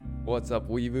What's up,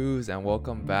 Weeboos, and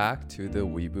welcome back to the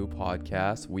Weeboo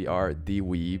podcast. We are the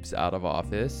Weebs out of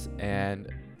office,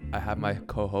 and I have my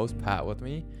co-host Pat with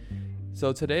me.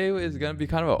 So today is going to be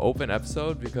kind of an open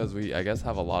episode because we, I guess,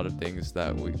 have a lot of things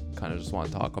that we kind of just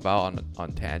want to talk about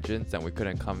on tangents, and we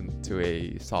couldn't come to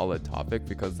a solid topic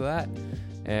because of that.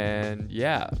 And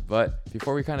yeah, but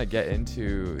before we kind of get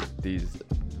into these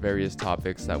various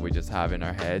topics that we just have in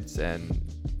our heads and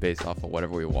based off of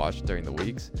whatever we watched during the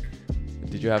weeks,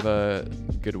 did you have a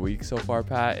good week so far,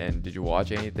 Pat? And did you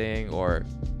watch anything or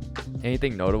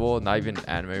anything notable? Not even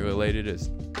anime related is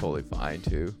totally fine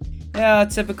too. Yeah,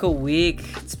 typical week.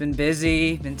 It's been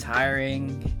busy, been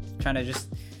tiring, trying to just,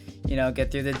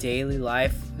 get through the daily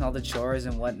life, all the chores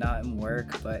and whatnot and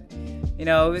work. But, it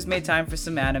was made time for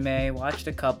some anime, watched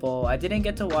a couple. I didn't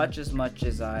get to watch as much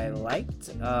as I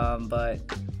liked, but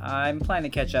I'm planning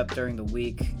to catch up during the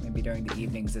week, maybe during the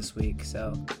evenings this week.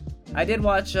 So I did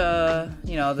watch,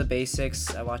 the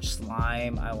basics. I watched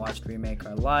Slime. I watched Remake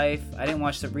Our Life. I didn't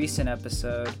watch the recent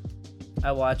episode.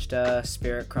 I watched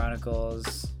Spirit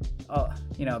Chronicles. Oh,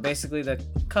 basically the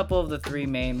couple of the three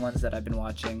main ones that I've been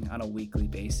watching on a weekly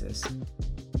basis.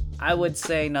 I would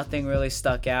say nothing really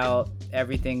stuck out.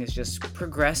 Everything is just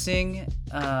progressing.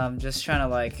 Just trying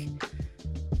to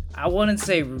I wouldn't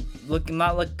say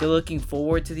looking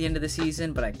forward to the end of the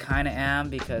season, but I kind of am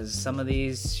because some of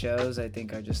these shows I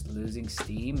think are just losing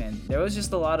steam, and there was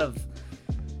just a lot of,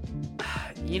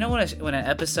 when an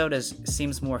episode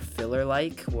seems more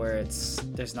filler-like, where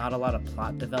there's not a lot of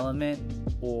plot development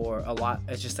or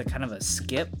it's just a kind of a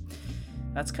skip.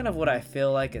 That's kind of what I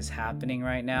feel like is happening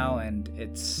right now, and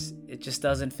it just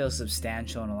doesn't feel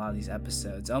substantial in a lot of these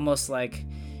episodes. Almost like,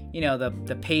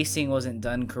 the pacing wasn't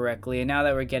done correctly. And now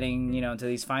that we're getting, into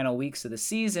these final weeks of the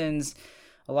seasons,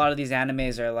 a lot of these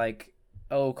animes are like,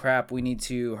 oh crap, we need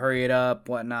to hurry it up,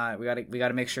 whatnot. We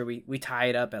gotta make sure we tie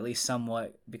it up at least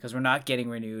somewhat because we're not getting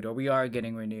renewed or we are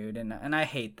getting renewed. And I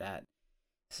hate that.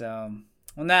 So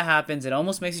when that happens, it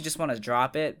almost makes you just want to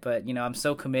drop it. But, I'm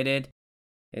so committed.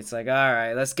 It's like, all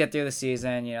right, let's get through the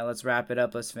season. Let's wrap it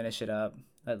up. Let's finish it up.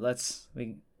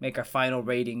 We make our final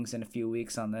ratings in a few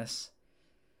weeks on this.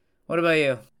 What about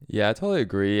you? Yeah, I totally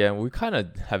agree. And we kind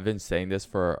of have been saying this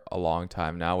for a long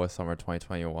time now with summer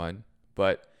 2021.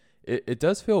 But it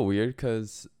does feel weird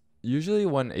because usually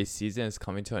when a season is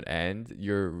coming to an end,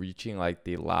 you're reaching like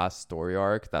the last story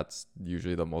arc. That's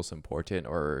usually the most important,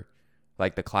 or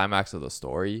like the climax of the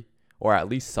story, or at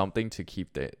least something to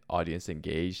keep the audience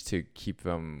engaged, to keep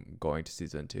them going to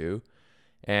season 2.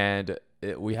 And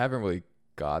we haven't really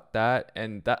got that.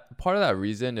 And that part of that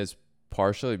reason is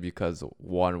partially because,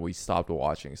 one, we stopped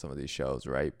watching some of these shows,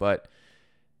 right? But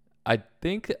I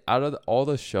think out of all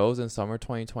the shows in summer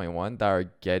 2021 that are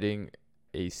getting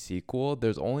a sequel,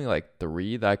 there's only like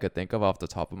 3 that I could think of off the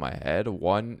top of my head.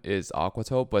 One is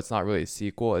Aquatope, but it's not really a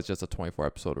sequel. It's just a 24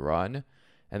 episode run.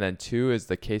 And then 2 is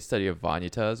the case study of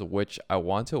Vanitas, which I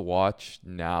want to watch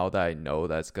now that I know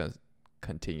that's going to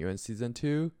continue in season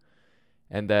 2.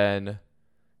 And then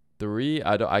 3,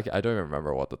 I don't even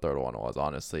remember what the third one was,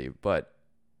 honestly. But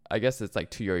I guess it's like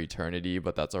To Your Eternity,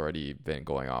 but that's already been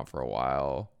going on for a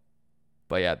while.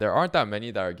 But yeah, there aren't that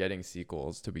many that are getting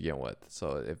sequels to begin with.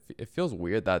 So it feels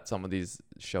weird that some of these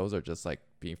shows are just like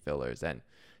being fillers. And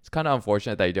it's kind of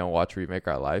unfortunate that you don't watch Remake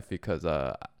Our Life because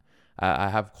I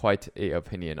have quite a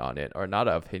opinion on it. Or not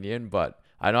an opinion, but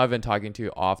I know I've been talking to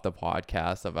you off the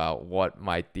podcast about what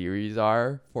my theories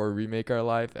are for Remake Our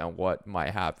Life and what might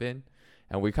happen.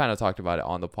 And we kind of talked about it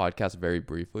on the podcast very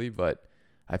briefly, but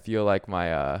I feel like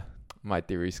my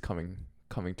theories coming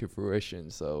to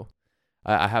fruition. So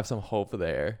I have some hope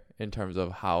there in terms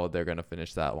of how they're going to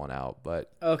finish that one out.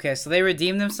 But okay, so they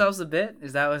redeemed themselves a bit?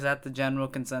 Was that the general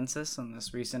consensus on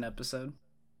this recent episode?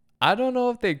 I don't know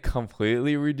if they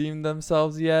completely redeemed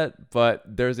themselves yet, but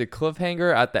there's a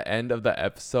cliffhanger at the end of the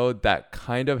episode that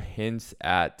kind of hints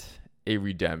at a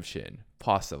redemption,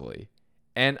 possibly.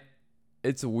 And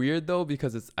it's weird though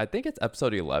because I think it's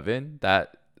episode 11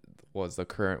 that was the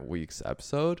current week's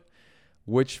episode,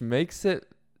 which makes it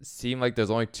seem like there's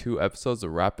only 2 episodes to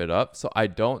wrap it up. So I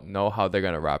don't know how they're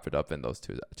going to wrap it up in those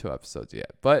two episodes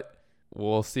yet. But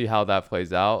we'll see how that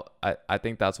plays out. I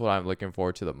think that's what I'm looking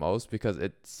forward to the most because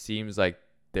it seems like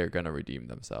they're going to redeem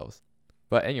themselves.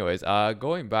 But anyways,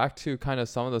 going back to kind of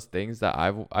some of those things that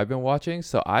I've been watching.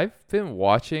 So I've been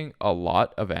watching a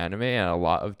lot of anime and a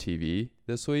lot of TV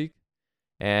this week.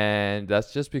 And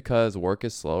that's just because work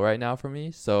is slow right now for me.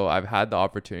 So I've had the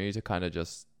opportunity to kind of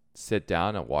just sit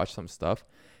down and watch some stuff.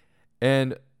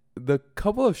 And the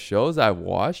couple of shows I've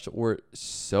watched were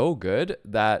so good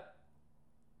that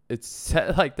it's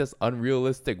set like this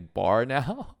unrealistic bar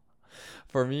now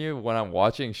For me, when I'm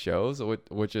watching shows,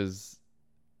 which is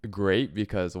great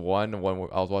because one, when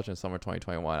I was watching Summer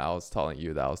 2021, I was telling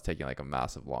you that I was taking like a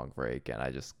massive long break and I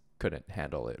just couldn't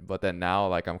handle it. But then now,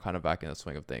 like, I'm kind of back in the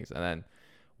swing of things. And then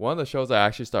one of the shows I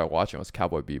actually started watching was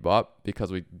Cowboy Bebop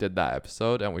because we did that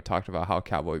episode and we talked about how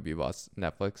Cowboy Bebop's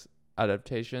Netflix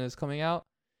adaptation is coming out.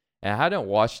 And I hadn't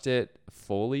watched it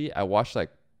fully. I watched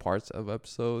like parts of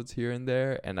episodes here and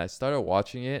there, and I started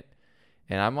watching it,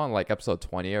 and I'm on like episode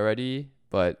 20 already.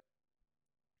 But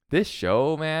this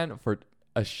show, man, for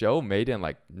a show made in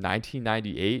like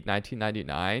 1998,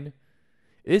 1999,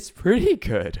 it's pretty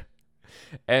good.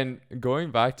 And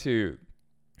going back to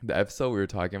the episode we were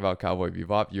talking about Cowboy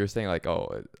Bebop, you're saying like,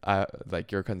 oh,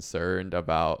 like you're concerned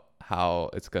about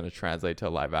how it's gonna translate to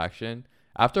live action.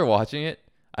 After watching it,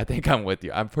 I think I'm with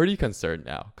you. I'm pretty concerned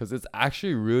now because it's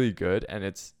actually really good and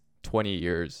it's 20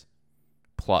 years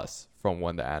plus from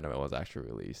when the anime was actually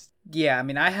released. Yeah, I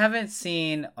mean, I haven't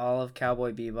seen all of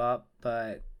Cowboy Bebop,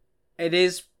 but it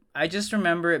is. I just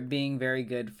remember it being very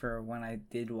good for when I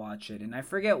did watch it. And I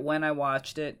forget when I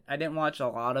watched it. I didn't watch a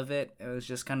lot of it. It was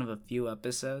just kind of a few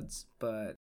episodes,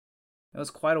 but it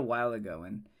was quite a while ago.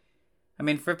 And I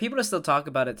mean, for people to still talk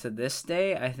about it to this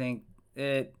day, I think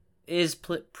it is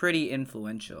pretty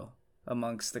influential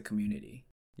amongst the community.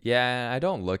 Yeah, I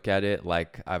don't look at it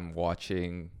like I'm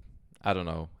watching, I don't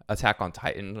know, Attack on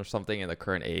Titan or something in the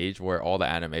current age where all the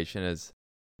animation is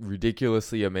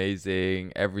ridiculously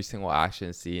amazing. Every single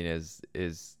action scene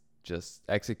is just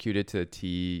executed to a T,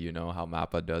 you know, how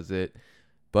Mappa does it.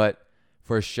 But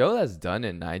for a show that's done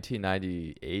in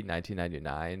 1998,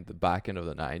 1999, the back end of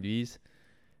the 90s,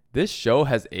 this show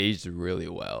has aged really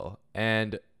well.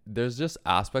 And there's just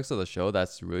aspects of the show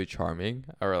that's really charming,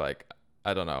 or like,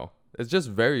 I don't know, it's just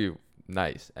very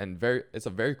nice and it's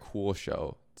a very cool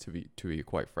show to be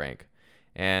quite frank.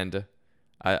 And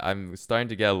I'm starting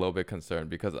to get a little bit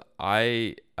concerned because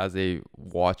I, as a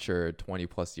watcher 20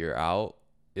 plus year out,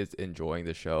 is enjoying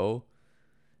the show.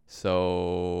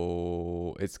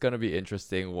 So it's going to be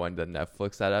interesting when the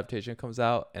Netflix adaptation comes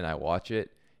out and I watch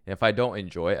it. And if I don't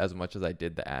enjoy it as much as I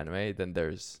did the anime, then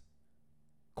there's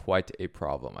quite a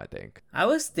problem, I think. I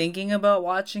was thinking about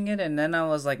watching it, and then I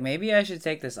was like, maybe I should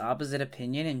take this opposite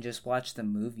opinion and just watch the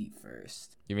movie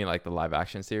first. You mean like the live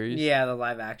action series? Yeah, the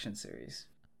live action series.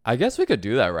 I guess we could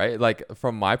do that, right? Like,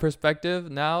 from my perspective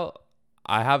now,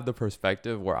 I have the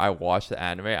perspective where I watch the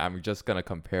anime. I'm just going to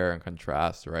compare and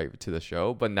contrast, right, to the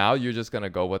show. But now you're just going to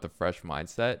go with a fresh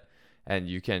mindset, and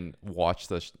you can watch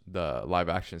the live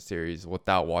action series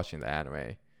without watching the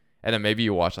anime. And then maybe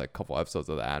you watch like a couple episodes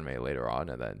of the anime later on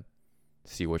and then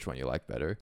see which one you like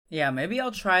better. Yeah, maybe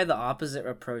I'll try the opposite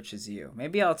approach as you.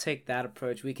 Maybe I'll take that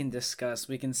approach. We can discuss.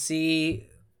 We can see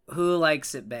who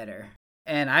likes it better.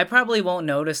 And I probably won't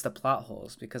notice the plot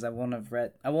holes because I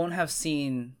won't have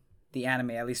seen the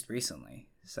anime, at least recently.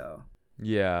 So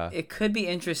yeah, it could be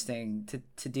interesting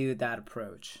to do that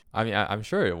approach. I mean, I'm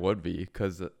sure it would be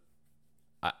because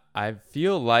I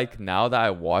feel like now that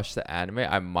I watched the anime,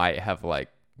 I might have like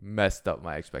messed up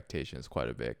my expectations quite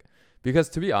a bit. Because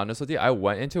to be honest with you, I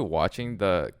went into watching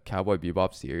the Cowboy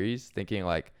Bebop series thinking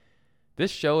like, this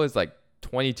show is like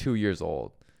 22 years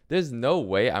old. There's no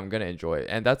way I'm going to enjoy it.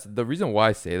 And that's the reason why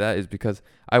I say that is because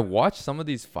I watched some of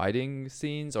these fighting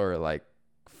scenes or like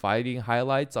fighting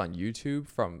highlights on YouTube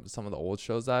from some of the old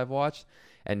shows that I've watched.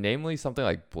 And namely something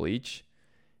like Bleach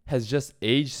has just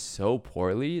aged so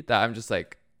poorly that I'm just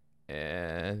like,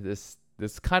 this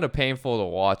kind of painful to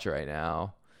watch right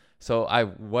now. So I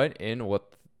went in with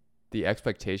the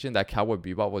expectation that Cowboy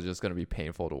Bebop was just going to be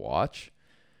painful to watch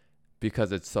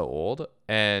because it's so old.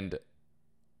 And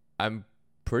I'm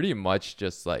pretty much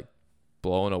just like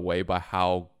blown away by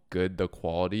how good the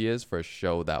quality is for a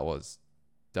show that was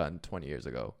done 20 years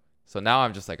ago. So now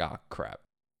I'm just like, oh, crap.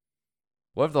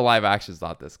 What if the live action is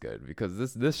not this good?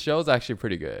 Because this show's actually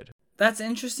pretty good. That's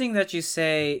interesting that you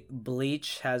say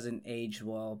Bleach hasn't aged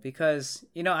well because,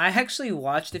 you know, I actually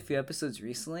watched a few episodes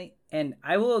recently and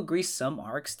I will agree some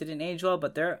arcs didn't age well,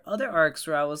 but there are other arcs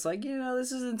where I was like, you know,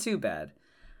 this isn't too bad.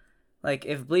 Like,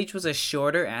 if Bleach was a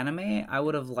shorter anime, I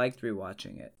would have liked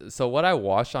rewatching it. So what I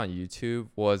watched on YouTube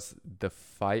was the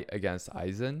fight against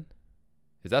Aizen.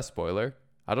 Is that spoiler?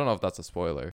 I don't know if that's a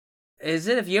spoiler. Is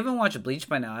it? If you haven't watched Bleach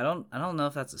by now, I don't know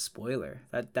if that's a spoiler.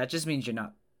 That just means you're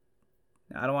not,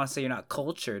 I don't want to say you're not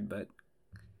cultured, but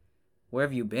where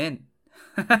have you been?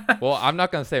 Well, I'm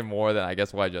not gonna say more than I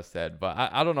guess what I just said, but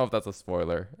I don't know if that's a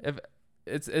spoiler. If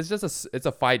it's just it's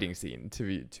a fighting scene to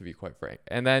be quite frank.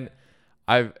 And then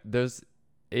there's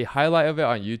a highlight of it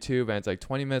on YouTube and it's like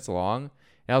 20 minutes long.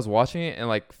 And I was watching it and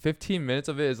like 15 minutes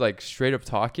of it is like straight up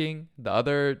talking. The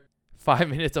other 5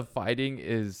 minutes of fighting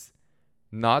is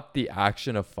not the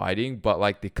action of fighting, but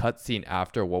like the cutscene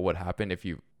after what would happen if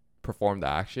you perform the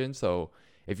action. So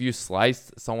if you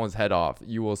slice someone's head off,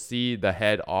 you will see the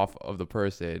head off of the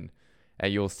person,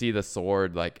 and you'll see the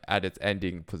sword like at its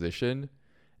ending position,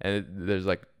 and there's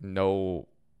like no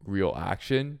real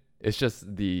action. It's just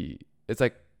it's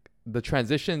like the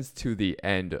transitions to the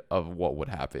end of what would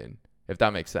happen, if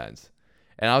that makes sense.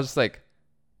 And I was just like,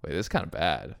 wait, this is kind of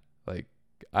bad. Like,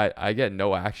 I get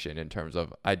no action in terms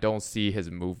of, I don't see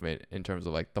his movement in terms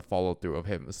of like the follow through of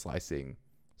him slicing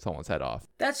someone's head off.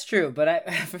 That's true,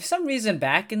 but for some reason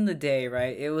back in the day,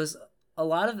 right, it was a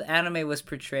lot of anime was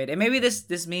portrayed, and maybe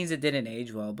this means it didn't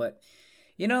age well, but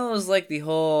it was like the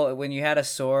whole, when you had a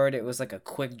sword, it was like a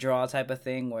quick draw type of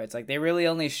thing where it's like they really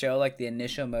only show like the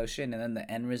initial motion and then the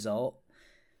end result.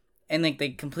 And like they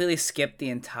completely skipped the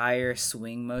entire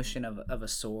swing motion of a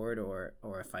sword or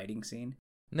a fighting scene.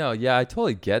 No, yeah, I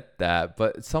totally get that,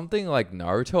 but something like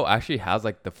Naruto actually has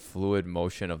like the fluid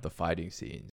motion of the fighting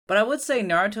scenes. But I would say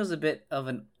Naruto's a bit of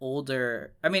an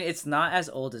older, I mean, it's not as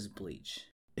old as Bleach.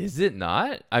 Is it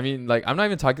not? I mean, like, I'm not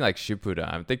even talking like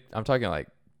Shippuden. I'm talking like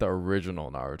the original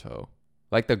Naruto.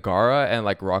 Like the Gaara and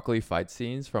like Rock Lee fight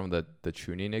scenes from the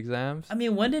Chunin exams. I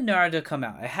mean, when did Naruto come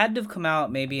out? It had to have come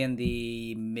out maybe in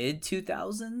the mid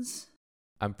 2000s.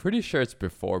 I'm pretty sure it's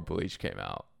before Bleach came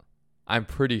out. I'm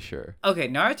pretty sure. Okay,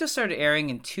 Naruto started airing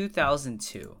in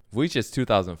 2002. Bleach is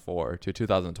 2004 to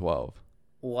 2012.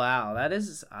 Wow, that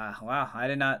is wow. I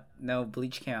did not know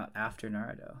Bleach came out after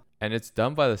Naruto. And it's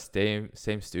done by the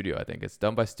same studio, I think. It's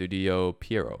done by Studio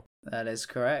Pierrot. That is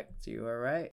correct. You are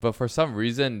right. But for some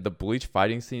reason, the Bleach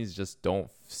fighting scenes just don't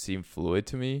seem fluid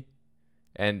to me.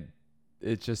 And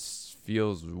it just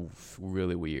feels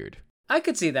really weird. I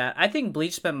could see that. I think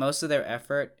Bleach spent most of their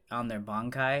effort on their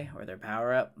Bankai or their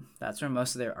power-up. That's where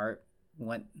most of their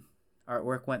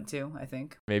artwork went to, I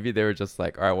think. Maybe they were just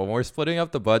like, all right, when we're splitting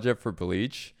up the budget for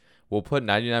Bleach, we'll put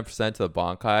 99% to the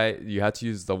Bankai. You have to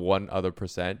use the 1 other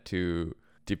percent to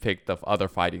depict the other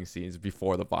fighting scenes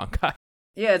before the Bankai.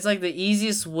 Yeah, it's like the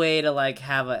easiest way to like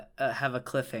have a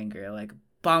cliffhanger, like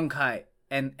Bankai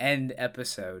and end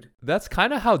episode. That's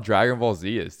kind of how Dragon Ball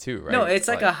Z is too, right? No, it's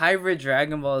like a hybrid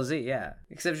Dragon Ball Z, yeah.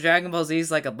 Except Dragon Ball Z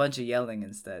is like a bunch of yelling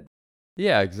instead.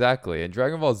 Yeah, exactly. And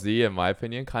Dragon Ball Z, in my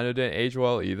opinion, kind of didn't age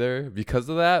well either because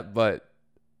of that. But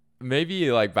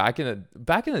maybe like back in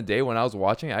the day when I was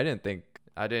watching, I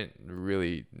didn't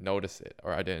really notice it,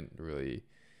 or I didn't really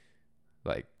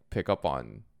like pick up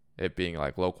on it being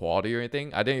like low quality or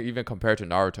anything. I didn't even compare it to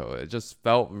Naruto. It just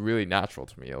felt really natural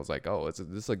to me. I was like, oh, this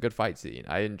is a good fight scene.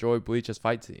 I enjoy Bleach's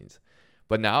fight scenes.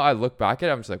 But now I look back at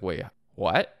it, I'm just like, wait,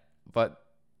 what? But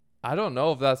I don't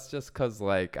know if that's just because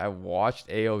like I watched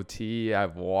AOT,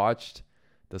 I've watched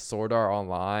the Sword Art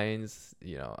Onlines.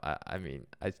 I mean,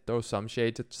 I throw some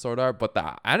shade to Sword Art, but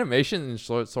the animation in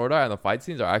Sword Art and the fight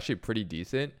scenes are actually pretty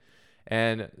decent.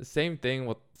 And same thing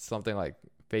with something like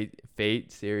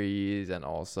Fate series and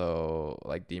also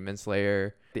like Demon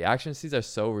Slayer. The action scenes are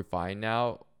so refined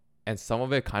now, and some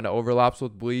of it kind of overlaps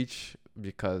with Bleach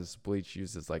because Bleach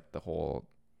uses like the whole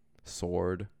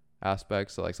sword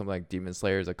aspect. So like something like Demon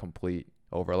Slayer is a complete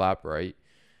overlap, right?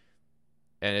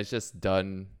 And it's just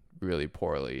done really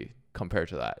poorly compared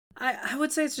to that. I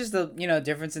would say it's just the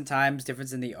difference in times,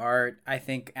 difference in the art. I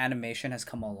think animation has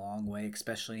come a long way,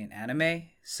 especially in anime.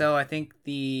 So I think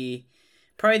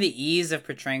probably the ease of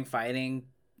portraying fighting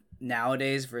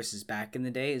nowadays versus back in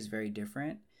the day is very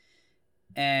different.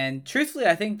 And truthfully,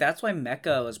 I think that's why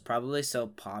mecha was probably so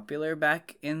popular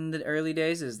back in the early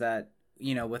days, is that,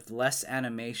 with less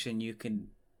animation, you can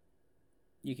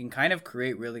kind of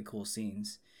create really cool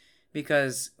scenes.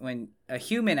 Because when a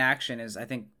human action is,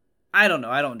 I don't know,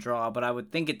 I don't draw, but I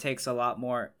would think it takes a lot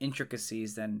more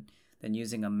intricacies than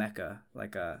using a mecha,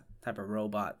 like a type of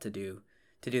robot to do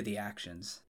the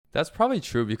actions. That's probably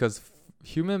true because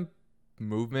human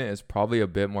movement is probably a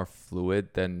bit more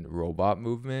fluid than robot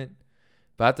movement.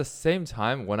 But at the same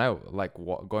time, when I like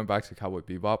going back to Cowboy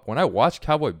Bebop, when I watch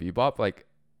Cowboy Bebop, like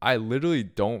I literally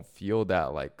don't feel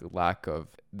that like lack of,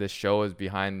 the show is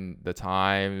behind the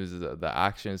times, the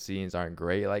action scenes aren't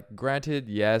great. Like granted,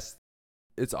 yes,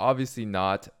 it's obviously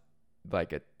not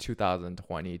like a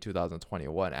 2020,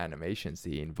 2021 animation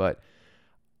scene, but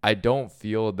I don't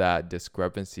feel that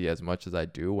discrepancy as much as I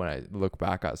do when I look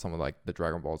back at some of like the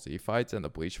Dragon Ball Z fights and the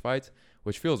Bleach fights,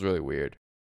 which feels really weird.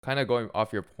 Kind of going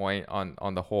off your point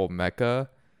on the whole mecha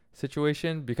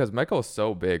situation, because mecha was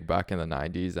so big back in the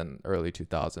 90s and early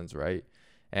 2000s, right?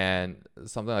 And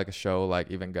something like a show like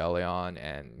Evangelion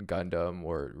and Gundam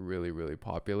were really, really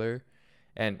popular.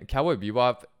 And Cowboy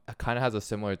Bebop kind of has a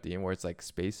similar theme where it's like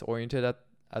space oriented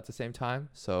at the same time.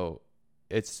 So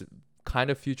it's kind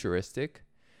of futuristic.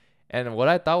 And what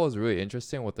I thought was really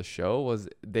interesting with the show was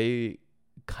they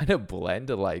kind of blend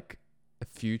like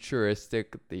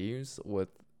futuristic themes with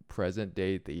present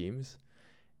day themes.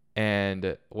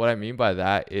 And what I mean by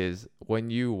that is when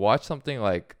you watch something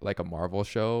like a Marvel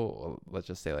show, let's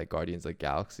just say like Guardians of the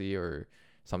Galaxy or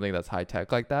something that's high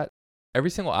tech like that, every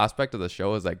single aspect of the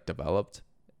show is like developed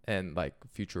and like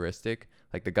futuristic.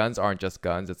 Like the guns aren't just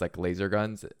guns, it's like laser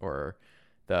guns, or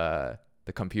the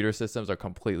computer systems are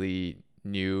completely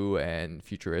new and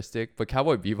futuristic. But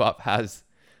Cowboy Bebop has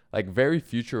like very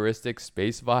futuristic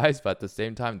space vibes, but at the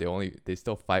same time they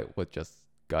still fight with just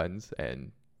guns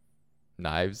and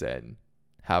knives and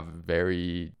have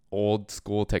very old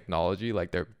school technology.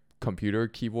 Like their computer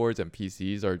keyboards and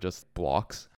PCs are just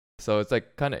blocks. So it's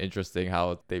like kind of interesting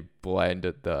how they blend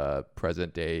the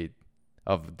present day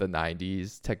of the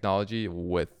 90s technology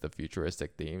with the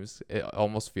futuristic themes. It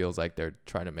almost feels like they're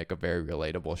trying to make a very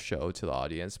relatable show to the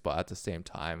audience, but at the same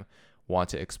time want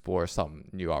to explore some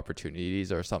new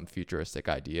opportunities or some futuristic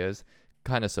ideas,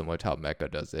 kind of similar to how Mecha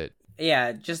does it.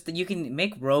 Yeah, just that you can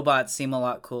make robots seem a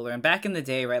lot cooler. And back in the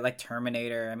day, right, like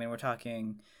Terminator, I mean, we're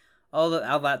talking all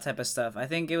that type of stuff. I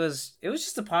think it was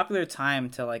just a popular time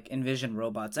to like envision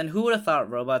robots. And who would have thought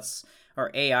robots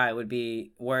or AI would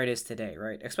be where it is today,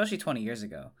 right? Especially 20 years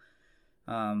ago.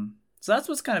 So that's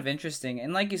what's kind of interesting.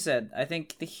 And like you said, I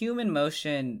think the human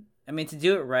motion, I mean, to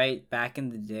do it right back in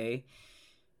the day,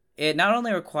 it not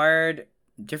only required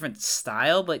different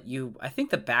style, but I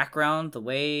think the background, the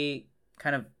way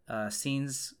kind of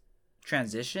scenes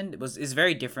transitioned is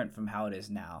very different from how it is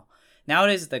now.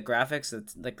 Nowadays, the graphics,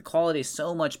 it's like the quality is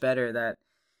so much better that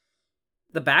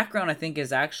the background, I think,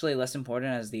 is actually less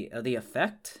important as the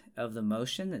effect of the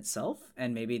motion itself,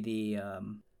 and maybe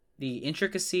the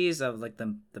intricacies of like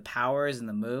the powers and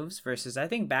the moves. Versus, I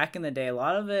think back in the day, a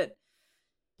lot of it,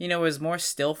 was more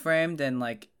still framed, and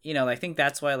like I think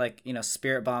that's why like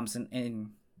spirit bombs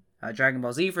in Dragon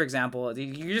Ball Z, for example,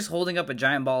 you're just holding up a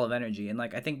giant ball of energy. And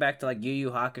like I think back to like Yu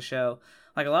Yu Hakusho,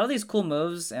 like a lot of these cool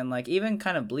moves, and like even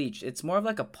kind of Bleach, it's more of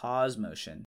like a pause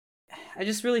motion. I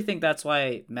just really think that's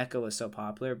why Mecha was so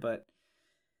popular, but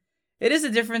it is a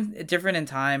different in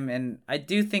time, and I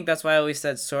do think that's why I always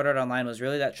said Sword Art Online was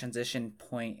really that transition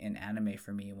point in anime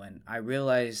for me, when I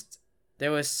realized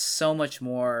there was so much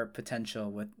more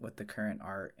potential with the current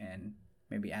art and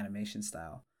maybe animation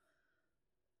style.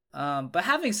 But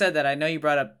having said that, I know you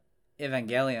brought up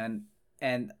Evangelion,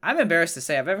 and I'm embarrassed to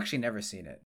say I've actually never seen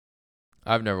it.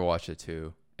 I've never watched it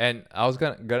too. And I was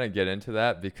gonna get into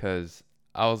that because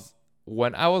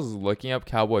when I was looking up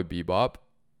Cowboy Bebop,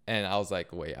 and I was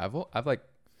like, wait, I've like,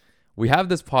 we have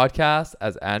this podcast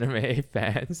as anime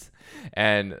fans,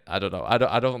 and I don't know,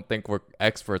 I don't think we're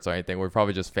experts or anything. We're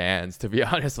probably just fans, to be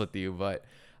honest with you. But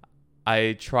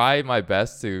I try my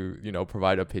best to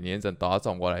provide opinions and thoughts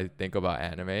on what I think about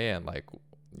anime, and like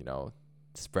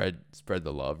spread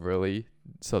the love really,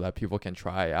 so that people can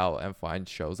try out and find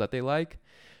shows that they like.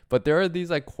 But there are these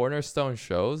like cornerstone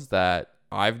shows that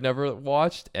I've never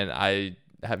watched, and I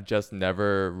have just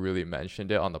never really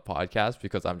mentioned it on the podcast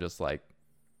because I'm just like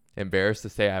embarrassed to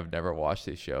say I've never watched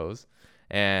these shows.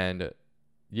 And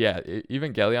yeah,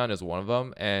 Evangelion is one of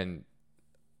them. And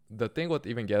the thing with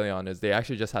Evangelion is they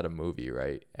actually just had a movie,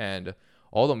 right? And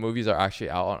all the movies are actually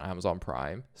out on Amazon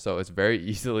Prime, so it's very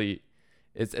easily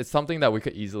it's something that we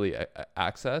could easily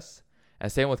access.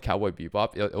 And same with Cowboy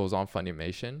Bebop, it was on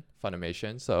Funimation,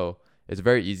 so it's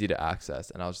very easy to access.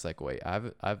 And I was just like, wait,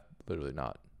 I've literally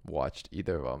not watched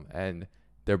either of them, and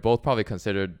they're both probably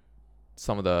considered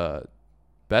some of the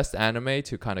best anime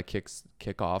to kind of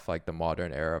kick off like the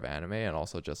modern era of anime, and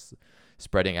also just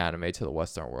spreading anime to the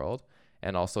Western world,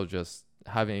 and also just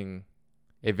having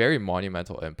a very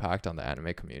monumental impact on the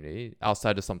anime community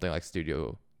outside of something like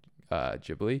Studio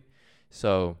Ghibli.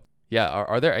 So yeah,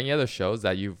 are there any other shows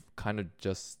that you've kind of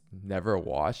just never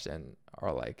watched and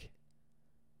are like,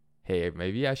 hey,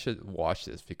 maybe I should watch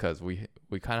this because we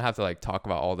kind of have to like talk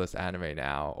about all this anime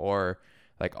now, or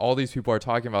like all these people are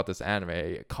talking about this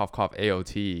anime, cough cough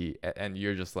AOT, and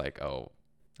you're just like, oh,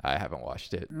 I haven't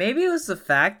watched it. Maybe it was the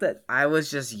fact that I was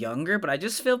just younger, but I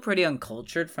just feel pretty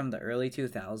uncultured from the early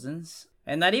 2000s.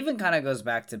 And that even kind of goes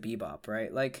back to Bebop,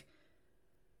 right? Like,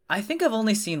 I think I've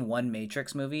only seen one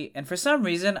Matrix movie, and for some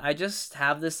reason, I just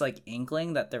have this like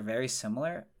inkling that they're very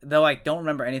similar. Though I don't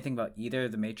remember anything about either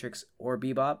the Matrix or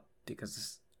Bebop,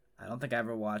 because I don't think I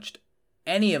ever watched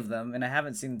any of them, and I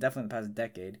haven't seen them definitely in the past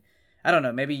decade. I don't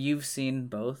know, maybe you've seen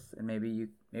both, and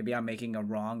maybe I'm making a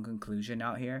wrong conclusion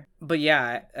out here. But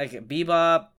yeah, like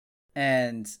Bebop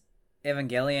and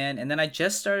Evangelion, and then I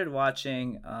just started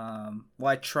watching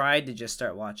I tried to just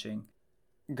start watching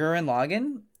Gurren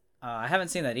Lagann. I haven't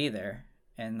seen that either,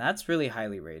 and that's really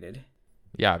highly rated.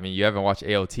 Yeah, I mean, you haven't watched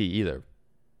AOT either,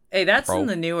 Hey, that's in bro.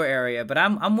 the newer area, but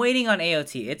I'm waiting on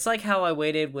AOT. It's like how I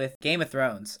waited with Game of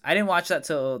Thrones. I didn't watch that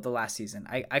till the last season.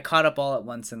 I caught up all at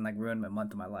once and like ruined a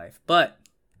month of my life. But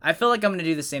I feel like I'm gonna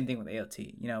do the same thing with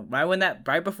AOT. You know,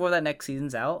 right before that next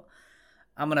season's out,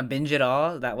 I'm gonna binge it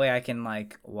all. That way I can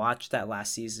like watch that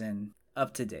last season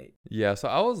up to date. Yeah, so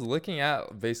I was looking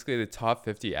at basically the top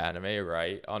 50 anime,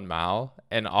 right, on Mao,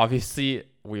 and obviously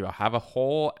we have a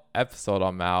whole episode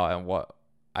on Mao and what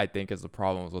I think is the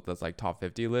problems with this like top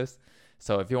 50 list.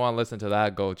 So if you want to listen to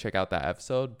that, go check out that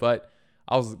episode. But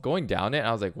I was going down it and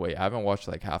I was like, wait, I haven't watched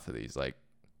like half of these. Like,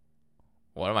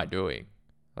 what am I doing?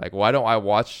 Like, why don't I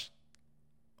watch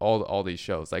all these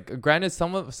shows? Like, granted,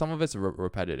 some of it's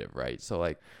repetitive, right? So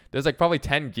like, there's like probably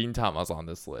 10 Gintamas on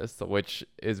this list, which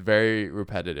is very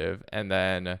repetitive, and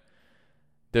then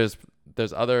there's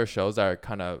there's other shows that are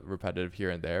kind of repetitive here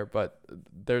and there, but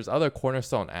there's other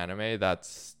cornerstone anime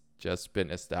that's just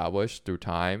been established through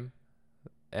time,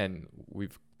 and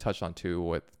we've touched on two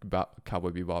with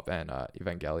Cowboy Bebop and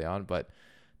Evangelion. But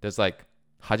there's like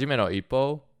Hajime no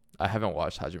Ippo. I haven't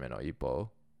watched Hajime no Ippo,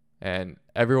 and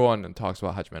everyone talks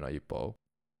about Hajime no Ippo.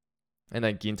 And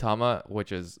then Gintama,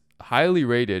 which is highly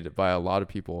rated by a lot of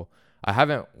people. I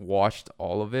haven't watched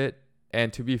all of it,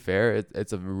 and to be fair,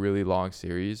 it's a really long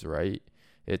series, right?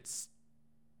 It's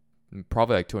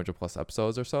probably like 200 plus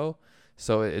episodes or so.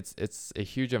 So it's a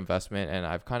huge investment, and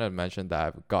I've kind of mentioned that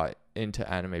I've got into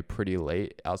anime pretty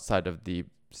late outside of the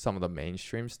some of the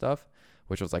mainstream stuff,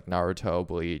 which was like Naruto,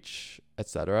 Bleach,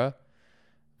 etc.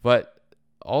 But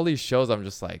all these shows, I'm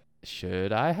just like,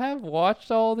 should I have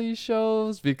watched all these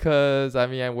shows? Because I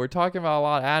mean, we're talking about a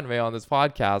lot of anime on this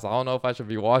podcast. I don't know if I should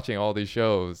be watching all these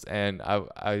shows, and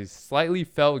I slightly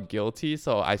felt guilty,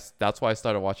 so that's why I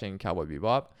started watching Cowboy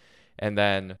Bebop, and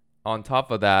then on top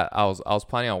of that, I was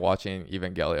planning on watching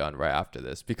Evangelion right after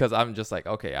this, because I'm just like,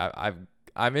 okay,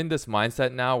 I'm in this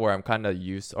mindset now where I'm kind of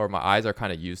used, or my eyes are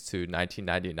kind of used to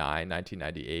 1999,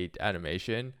 1998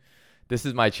 animation. This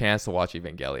is my chance to watch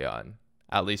Evangelion,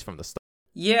 at least from the start.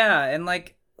 Yeah, and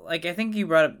like I think you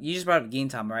just brought up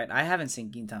Gintama, right? I haven't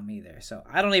seen Gintama either, so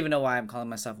I don't even know why I'm calling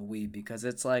myself a weeb, because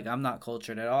it's like I'm not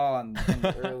cultured at all on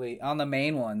the early on the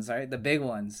main ones, right? The big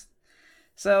ones.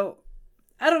 So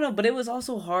I don't know, but it was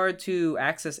also hard to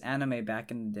access anime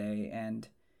back in the day, and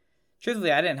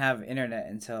truthfully, I didn't have internet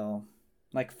until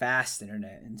like fast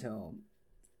internet until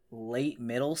late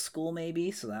middle school,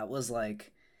 maybe. So that was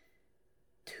like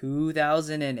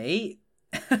 2008.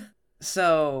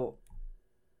 So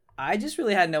I just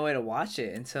really had no way to watch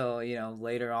it until,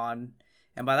 later on.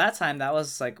 And by that time, that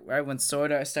was like right when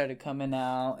Sword Art started coming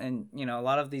out, and, a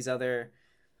lot of these other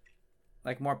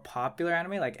like more popular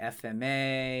anime like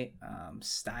FMA,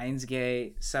 Steins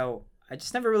Gate. So I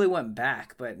just never really went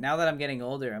back. But now that I'm getting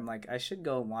older, I'm like, I should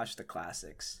go and watch the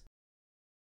classics.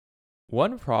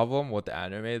 One problem with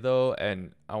anime though,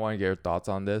 and I want to get your thoughts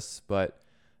on this, but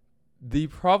the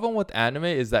problem with anime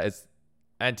is that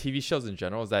and TV shows in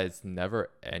general, is that it's never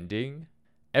ending.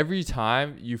 Every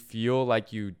time you feel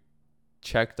like you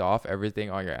checked off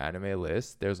everything on your anime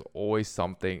list, there's always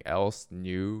something else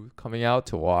new coming out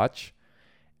to watch.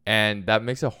 And that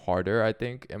makes it harder, I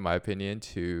think, in my opinion,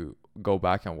 to go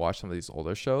back and watch some of these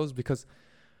older shows, because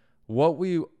what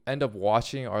we end up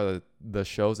watching are the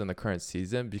shows in the current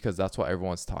season, because that's what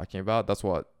everyone's talking about. That's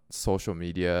what social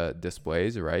media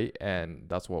displays, right? And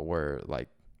that's what we're like,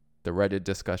 the Reddit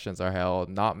discussions are held.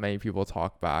 Not many people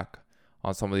talk back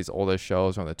on some of these older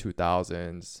shows from the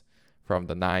 2000s, from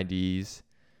the 90s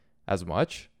as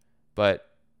much. But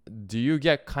do you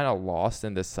get kind of lost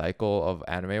in this cycle of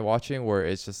anime watching where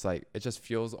it's just like, it just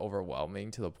feels overwhelming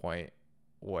to the point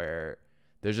where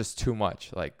there's just too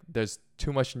much, like there's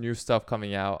too much new stuff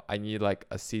coming out. I need like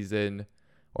a season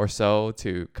or so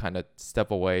to kind of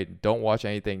step away, don't watch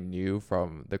anything new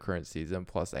from the current season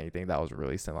plus anything that was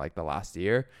released in like the last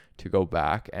year, to go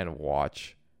back and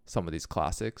watch some of these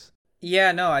classics?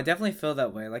 Yeah, no, I definitely feel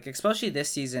that way. Like, especially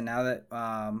this season, now that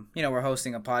we're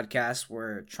hosting a podcast,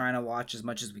 we're trying to watch as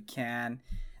much as we can.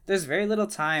 There's very little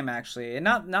time actually, and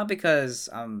not because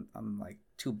I'm like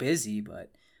too busy,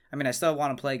 but I mean I still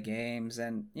want to play games,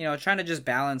 and trying to just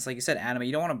balance, like you said, anime.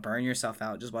 You don't want to burn yourself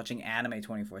out just watching anime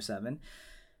 24/7.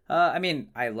 I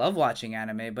mean, I love watching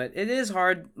anime, but it is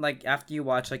hard. Like after you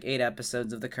watch like 8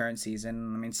 episodes of the current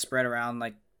season, I mean, spread around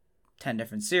like 10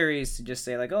 different series, to just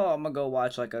say like, oh, I'm gonna go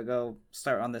watch, like, I go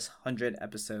start on this 100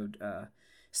 episode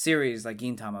series like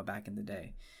Gintama back in the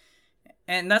day.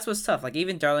 And that's what's tough. Like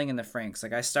even Darling in the Franxx,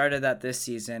 like I started that this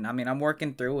season. I mean, I'm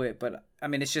working through it, but I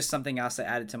mean, it's just something else I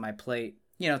added to my plate,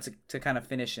 to kind of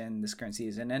finish in this current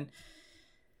season. And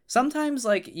sometimes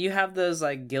like you have those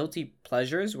like guilty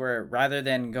pleasures where rather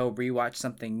than go rewatch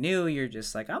something new, you're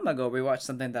just like, I'm gonna go rewatch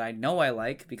something that I know I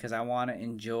like because I want to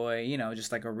enjoy,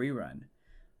 just like a rerun.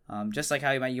 Just like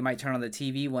how you might turn on the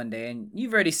TV one day and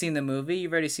you've already seen the movie,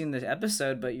 you've already seen the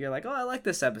episode, but you're like, oh, I like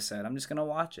this episode, I'm just gonna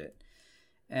watch it.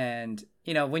 And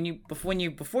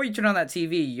before you turn on that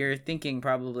TV, you're thinking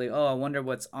probably, oh, I wonder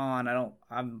what's on.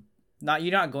 I'm not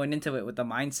You're not going into it with the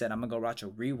mindset I'm gonna go watch a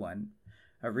rerun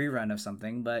of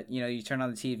something. But you turn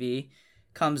on the TV,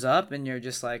 comes up, and you're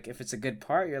just like, if it's a good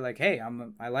part, you're like, hey,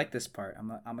 I like this part.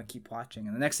 I'm gonna keep watching.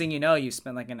 And the next thing you know, you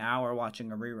spent like an hour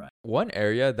watching a rerun. One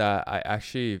area that I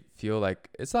actually feel like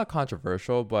it's not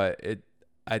controversial, but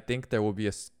I think there will be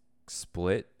a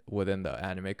split within the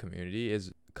anime community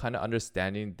is kind of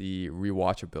understanding the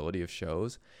rewatchability of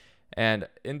shows. And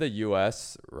in the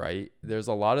US, right, there's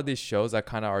a lot of these shows that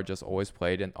kind of are just always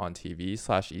played on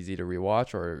TV / easy to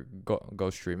rewatch or go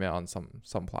stream it on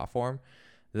some platform.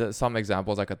 Some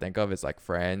examples I could think of is like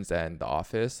Friends and The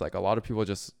Office. Like a lot of people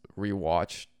just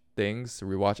rewatch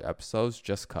episodes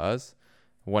just cause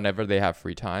whenever they have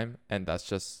free time, and that's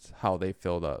just how they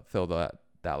fill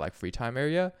that like free time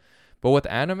area. But with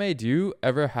anime, do you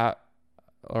ever have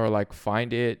or like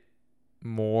find it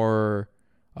more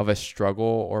of a struggle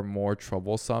or more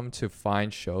troublesome to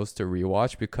find shows to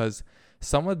rewatch? Because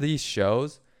some of these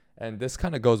shows, and this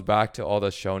kind of goes back to all the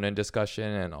shonen discussion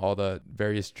and all the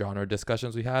various genre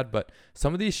discussions we had, but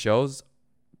some of these shows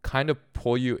kind of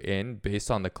pull you in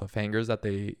based on the cliffhangers that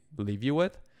they leave you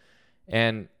with.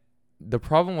 And the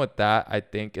problem with that, I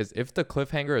think, is if the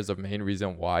cliffhanger is the main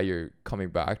reason why you're coming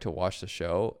back to watch the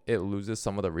show, it loses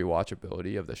some of the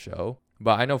rewatchability of the show.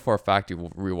 But I know for a fact you've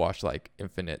rewatched like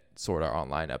infinite Sword Art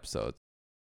Online episodes.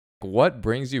 What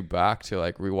brings you back to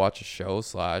like rewatch a show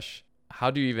 / how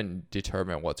do you even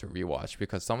determine what to rewatch?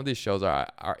 Because some of these shows are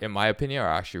in my opinion,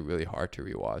 are actually really hard to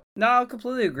rewatch. No, I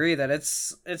completely agree that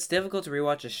it's difficult to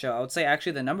rewatch a show. I would say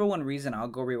actually the number one reason I'll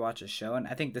go rewatch a show, and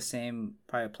I think the same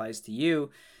probably applies to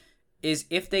you, is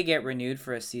if they get renewed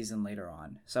for a season later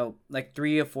on. So like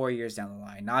 3 or 4 years down the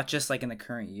line, not just like in the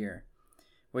current year,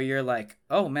 where you're like,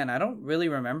 oh man, I don't really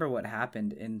remember what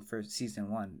happened for season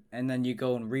 1. And then you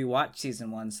go and rewatch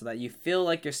season 1 so that you feel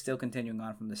like you're still continuing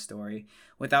on from the story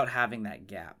without having that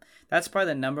gap. That's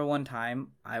probably the number one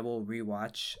time I will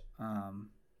rewatch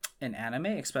an anime,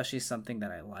 especially something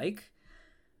that I like.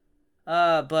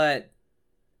 But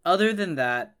other than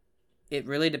that, it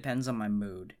really depends on my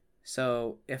mood.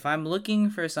 So if I'm looking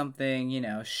for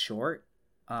something, short,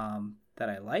 that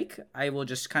I like, I will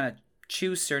just kind of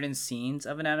choose certain scenes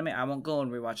of an anime. I won't go and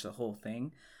rewatch the whole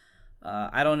thing.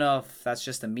 I don't know if that's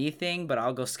just a me thing, but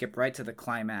I'll go skip right to the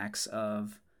climax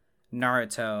of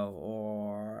Naruto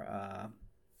or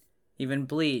even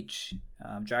Bleach,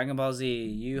 Dragon Ball Z,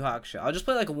 Yu Yu Hakusho. I'll just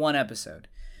play like one episode,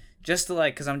 just to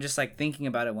like, cause I'm just like thinking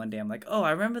about it one day. I'm like, oh,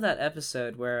 I remember that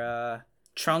episode where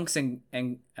Trunks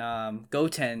and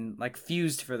Goten like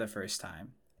fused for the first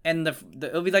time, and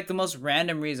it'll be like the most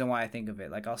random reason why I think of it.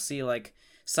 Like I'll see like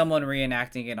someone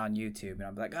reenacting it on YouTube, and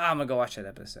I'm like, oh, I'm gonna go watch that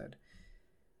episode.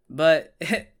 But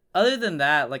other than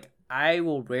that, like I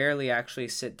will rarely actually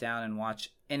sit down and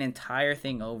watch an entire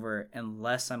thing over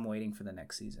unless I'm waiting for the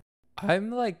next season. I'm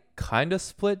like kind of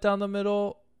split down the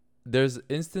middle. There's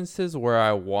instances where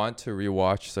I want to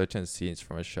rewatch certain scenes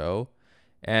from a show,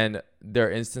 and there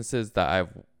are instances that I've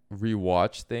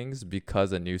rewatched things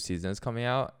because a new season is coming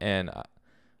out. And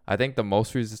I think the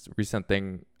most recent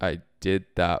thing I did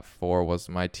that for was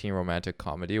my teen romantic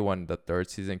comedy. When the 3rd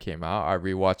season came out, I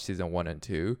rewatched season 1 and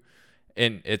 2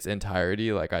 in its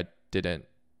entirety. Like I didn't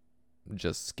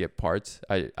just skip parts.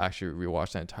 I actually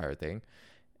rewatched the entire thing.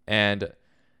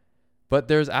 But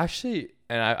there's actually,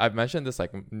 and I've mentioned this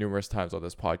like numerous times on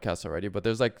this podcast already, but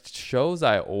there's like shows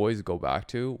I always go back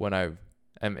to when I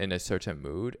am in a certain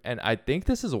mood. And I think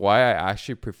this is why I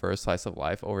actually prefer slice of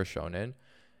life over shonen,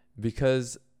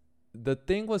 because the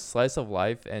thing with slice of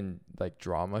life and like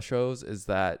drama shows is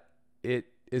that it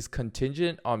is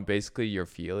contingent on basically your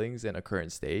feelings in a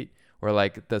current state, or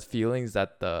like the feelings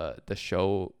that the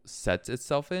show sets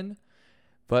itself in.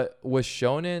 But with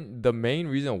shonen, the main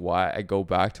reason why I go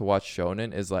back to watch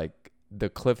shonen is like the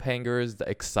cliffhangers, the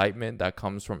excitement that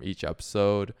comes from each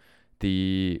episode,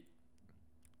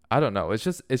 I don't know. It's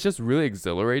just really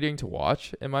exhilarating to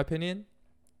watch, in my opinion.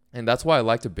 And that's why I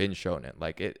like to binge shonen.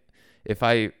 Like if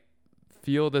I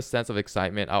feel this sense of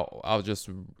excitement, I'll just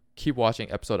keep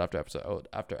watching episode after episode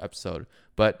after episode.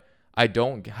 But I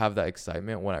don't have that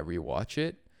excitement when I rewatch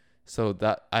it. So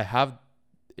that I have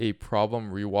a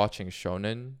problem rewatching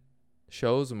shonen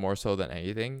shows more so than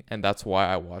anything. And that's why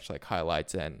I watch like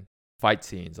highlights and fight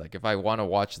scenes. Like if I want to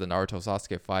watch the Naruto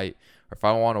Sasuke fight, or if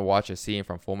I want to watch a scene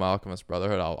from Full Metal Alchemist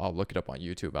Brotherhood, I'll look it up on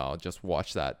YouTube. I'll just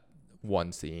watch that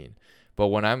one scene. But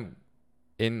when I'm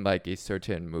in like a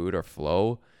certain mood or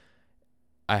flow,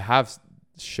 I have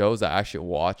shows that I actually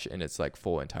watch in its like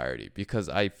full entirety, because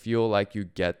I feel like you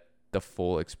get the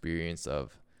full experience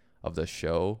of the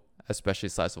show, especially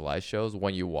slice of life shows,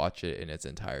 when you watch it in its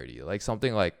entirety. Like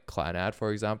something like Clanad,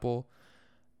 for example.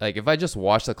 Like if I just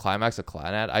watch the climax of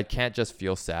Clanad, I can't just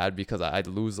feel sad because I'd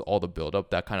lose all the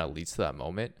buildup that kind of leads to that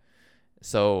moment.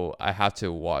 So I have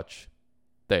to watch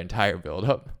the entire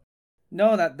buildup.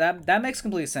 No, that makes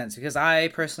complete sense, because I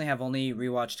personally have only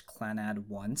rewatched Clanad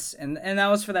once, and that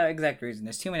was for that exact reason.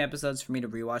 There's too many episodes for me to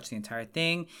rewatch the entire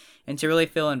thing and to really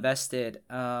feel invested.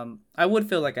 I would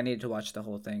feel like I needed to watch the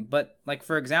whole thing, but like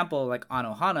for example, like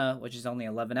Anohana, which is only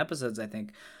 11 episodes, I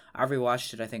think I've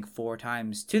rewatched it I think 4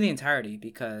 times to the entirety,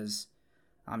 because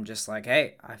I'm just like,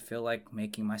 hey, I feel like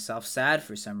making myself sad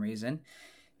for some reason,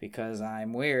 because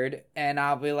I'm weird, and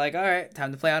I'll be like, all right,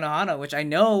 time to play Anohana, which I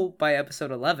know by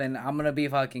episode 11, I'm going to be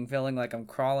fucking feeling like I'm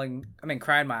crying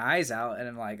my eyes out, and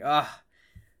I'm like, oh,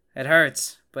 it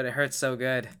hurts, but it hurts so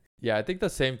good. Yeah, I think the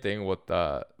same thing with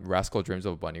Rascal Dreams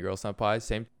of Bunny Girl Senpai.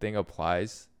 Same thing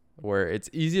applies, where it's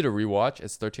easy to rewatch.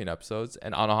 It's 13 episodes,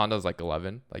 and Anohana is like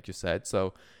 11, like you said.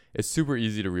 So it's super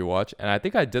easy to rewatch. And I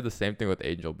think I did the same thing with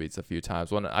Angel Beats a few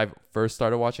times when I first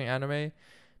started watching anime,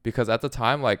 because at the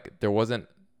time, like, there wasn't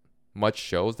much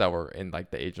shows that were in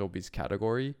like the Angel Beats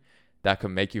category that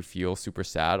could make you feel super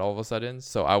sad all of a sudden.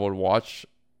 So I would watch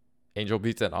Angel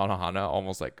Beats and Anohana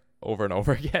almost like over and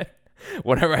over again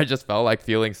whenever I just felt like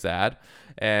feeling sad.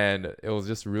 And it was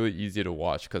just really easy to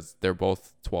watch because they're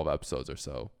both 12 episodes or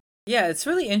so. Yeah, it's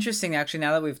really interesting actually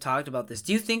now that we've talked about this.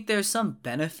 Do you think there's some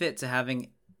benefit to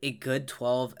having a good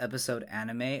 12 episode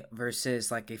anime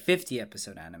versus like a 50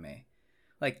 episode anime?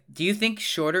 Like, do you think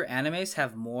shorter animes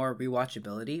have more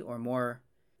rewatchability or more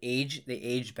they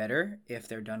age better if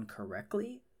they're done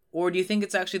correctly? Or do you think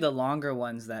it's actually the longer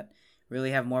ones that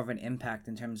really have more of an impact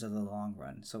in terms of the long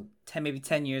run? So maybe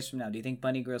 10 years from now, do you think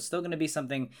Bunny Girl's still going to be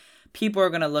something people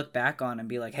are going to look back on and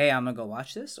be like, hey, I'm going to go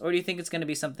watch this? Or do you think it's going to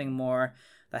be something more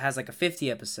that has like a 50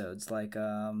 episodes like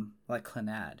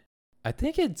Clanad? I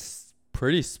think it's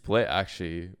pretty split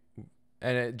actually.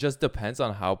 And it just depends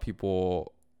on how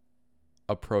people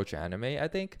approach anime, I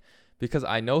think. Because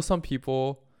I know some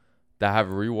people that have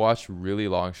rewatched really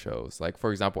long shows. Like,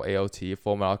 for example, AOT,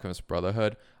 Full Metal Alchemist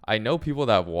Brotherhood. I know people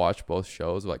that have watched both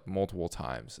shows like multiple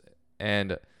times.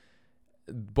 And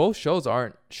both shows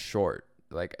aren't short.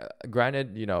 Like,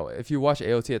 granted, you know, if you watch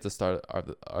AOT at the start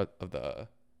of the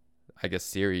I guess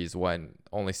series when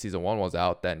only season 1 was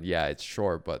out, then yeah, it's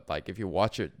short. But like if you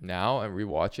watch it now and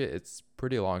rewatch it, it's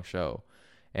pretty long show.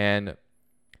 And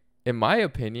in my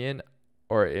opinion,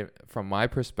 from my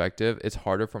perspective, it's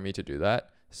harder for me to do that.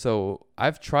 So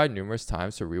I've tried numerous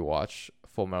times to rewatch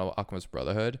Full Metal Alchemist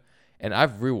Brotherhood, and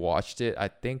I've rewatched it I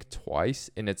think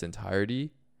twice in its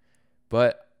entirety,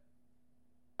 but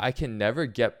I can never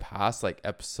get past like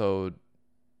episode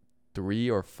 3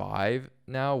 or 5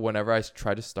 now. Whenever I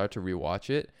try to start to rewatch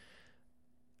it,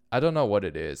 I don't know what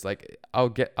it is. Like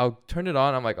I'll turn it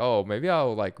on. I'm like, oh, maybe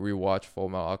I'll like rewatch Full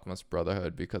Metal Alchemist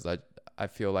Brotherhood because I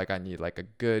feel like I need like a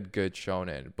good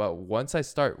shonen. But once I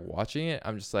start watching it,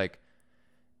 I'm just like,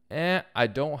 I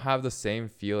don't have the same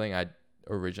feeling I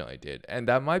originally did. And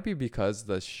that might be because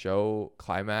the show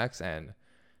climax and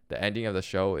the ending of the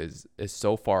show is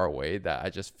so far away that I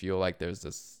just feel like there's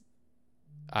this,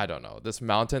 I don't know, this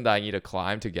mountain that I need to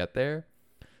climb to get there.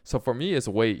 So for me, it's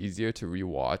way easier to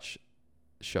rewatch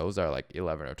shows that are like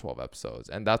 11 or 12 episodes.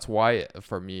 And that's why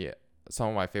for me, some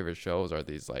of my favorite shows are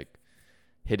these like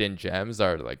hidden gems that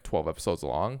are like 12 episodes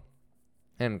long,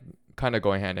 and kind of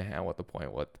going hand in hand with the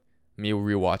point with me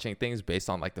rewatching things based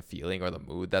on like the feeling or the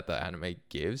mood that the anime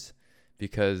gives.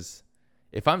 Because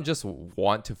if I'm just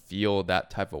want to feel that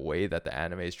type of way that the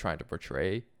anime is trying to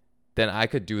portray, then I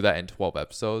could do that in 12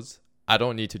 episodes. I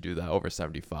don't need to do that over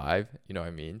 75. You know what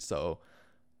I mean? So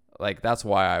like that's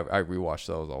why I rewatch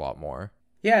those a lot more.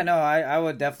 Yeah, no, I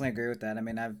would definitely agree with that. I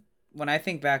mean, when I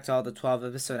think back to all the 12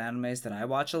 episode animes that I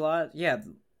watch a lot, yeah,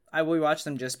 I will watch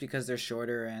them just because they're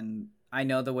shorter and I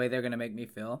know the way they're going to make me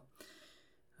feel.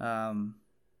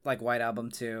 Like White Album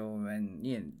 2 and,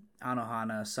 you know,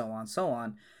 Anohana, so on, so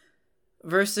on.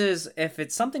 Versus if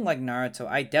it's something like Naruto,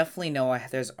 I definitely know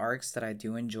there's arcs that I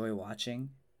do enjoy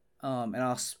watching. And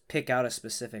I'll pick out a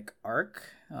specific arc,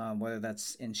 whether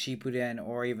that's in Shippuden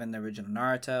or even the original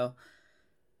Naruto.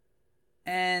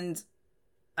 And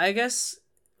I guess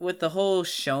with the whole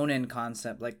shonen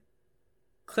concept, like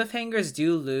cliffhangers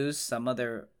do lose some of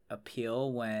their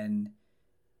appeal when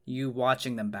you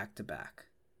watching them back to back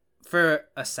for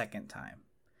a second time.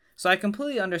 So I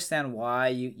completely understand why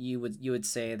you would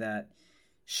say that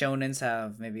shonens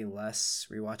have maybe less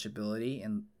rewatchability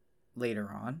and later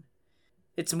on.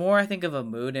 It's more, I think, of a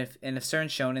mood. If certain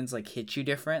shonens like hit you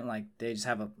different, like they just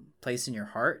have a place in your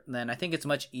heart, then I think it's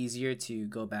much easier to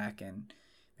go back and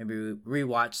maybe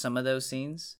rewatch some of those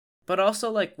scenes. But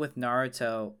also, like with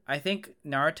Naruto, I think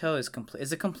Naruto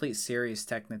is a complete series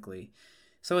technically,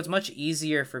 so it's much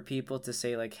easier for people to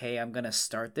say like, "Hey, I'm gonna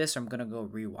start this, or I'm gonna go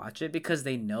rewatch it," because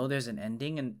they know there's an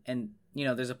ending and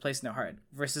there's a place in their heart.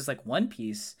 Versus like One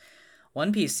Piece.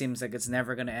 One Piece seems like it's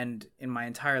never gonna end in my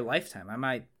entire lifetime.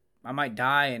 I might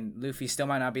die and Luffy still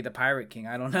might not be the Pirate King.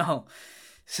 I don't know.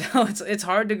 So it's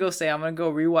hard to go say I'm gonna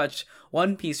go rewatch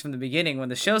One Piece from the beginning when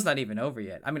the show's not even over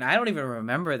yet. I mean, I don't even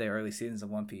remember the early seasons of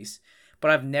One Piece,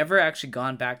 but I've never actually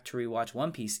gone back to rewatch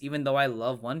One Piece, even though I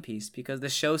love One Piece because the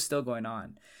show's still going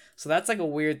on. So that's like a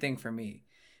weird thing for me.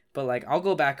 But like I'll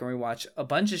go back and rewatch a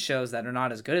bunch of shows that are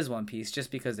not as good as One Piece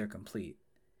just because they're complete.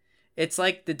 It's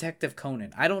like Detective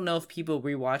Conan. I don't know if people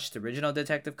rewatched the original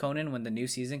Detective Conan when the new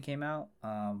season came out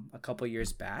a couple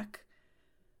years back.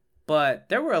 But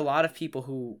there were a lot of people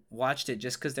who watched it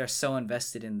just because they're so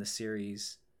invested in the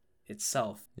series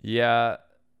itself. Yeah,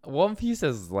 One Piece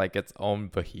is like its own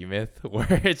behemoth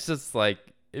where it's just like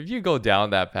if you go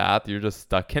down that path, you're just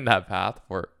stuck in that path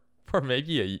for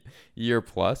maybe a year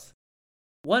plus.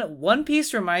 One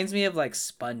Piece reminds me of like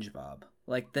SpongeBob,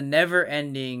 like the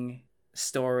never-ending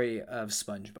story of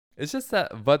SpongeBob. It's just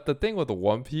that, but the thing with the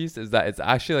One Piece is that it's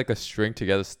actually like a string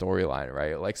together storyline,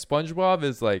 right? Like SpongeBob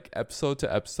is like episode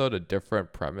to episode a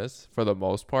different premise for the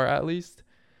most part, at least.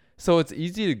 So it's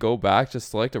easy to go back, just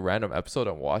select a random episode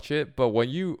and watch it. But when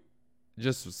you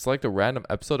just select a random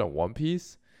episode of One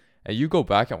Piece and you go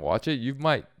back and watch it, you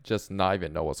might just not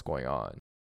even know what's going on.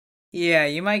 Yeah,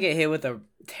 you might get hit with a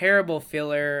terrible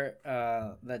filler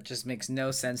that just makes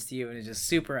no sense to you and is just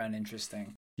super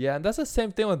uninteresting. Yeah, and that's the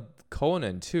same thing with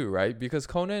Conan too, right? Because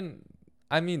Conan,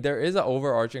 I mean, there is an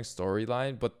overarching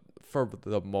storyline, but for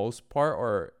the most part,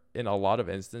 or in a lot of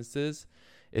instances,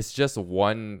 it's just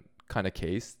one kind of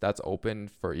case that's open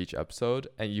for each episode,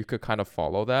 and you could kind of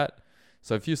follow that.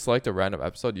 So if you select a random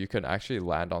episode, you can actually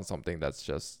land on something that's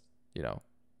just,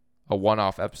 a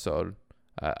one-off episode,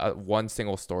 one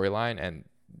single storyline, and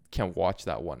can watch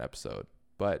that one episode.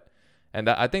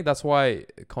 I think that's why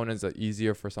Conan's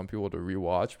easier for some people to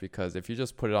rewatch, because if you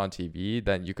just put it on TV,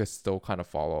 then you could still kind of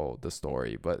follow the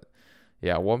story. But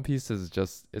yeah, One Piece is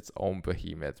just its own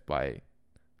behemoth by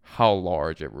how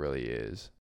large it really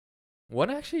is. One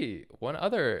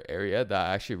other area that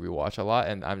I actually rewatch a lot,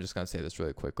 and I'm just gonna say this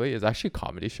really quickly, is actually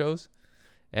comedy shows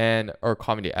or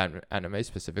comedy anime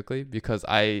specifically, because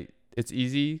it's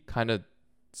easy kind of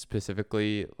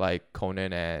specifically like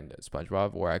Conan and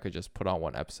SpongeBob where I could just put on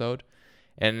one episode.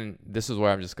 And this is where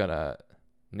I'm just gonna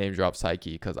name drop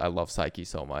Psyche because I love Psyche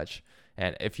so much.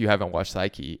 And if you haven't watched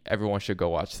Psyche, everyone should go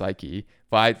watch Psyche.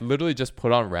 But I literally just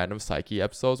put on random Psyche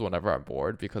episodes whenever I'm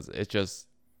bored because it just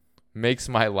makes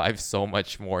my life so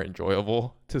much more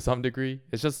enjoyable to some degree.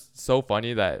 It's just so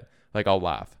funny that like I'll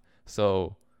laugh.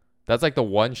 So that's like the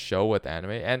one show with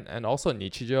anime, and also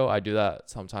Nichijou. I do that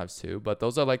sometimes too. But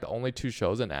those are like the only two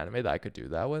shows in anime that I could do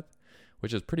that with,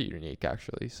 which is pretty unique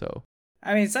actually. So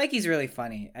I mean, Psyche's really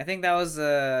funny. I think that was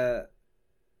the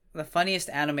funniest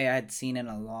anime I had seen in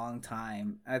a long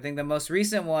time. I think the most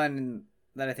recent one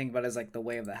that I think about is like The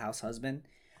Way of the House Husband,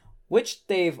 which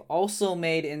they've also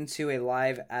made into a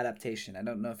live adaptation. I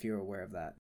don't know if you're aware of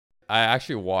that. I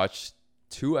actually watched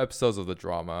 2 episodes of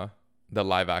the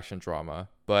live action drama,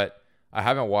 but I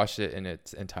haven't watched it in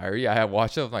its entirety. I have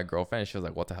watched it with my girlfriend and she was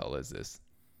like, what the hell is this?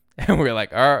 And we were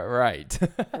like, all right.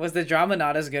 Was the drama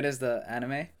not as good as the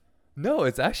anime? No,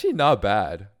 it's actually not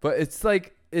bad, but it's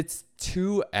like, it's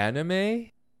too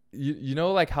anime. You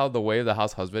know, like how The Way of the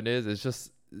House Husband is, it's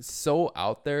just so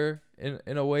out there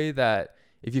in a way that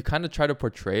if you kind of try to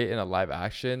portray it in a live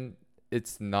action,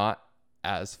 it's not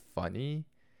as funny.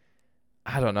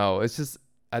 I don't know. It's just,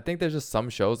 I think there's just some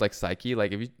shows like Psyche,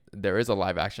 like there is a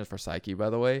live action for Psyche, by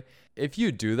the way. If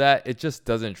you do that, it just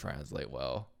doesn't translate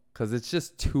well because it's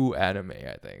just too anime,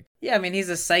 I think. Yeah, I mean, he's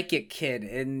a psychic kid,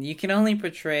 and you can only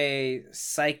portray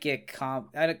psychic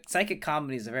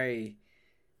comedy is a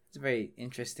very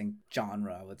interesting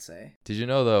genre, I would say. Did you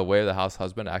know The Way of the House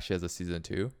Husband actually has a season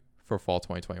 2 for fall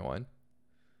 2021?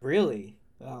 Really?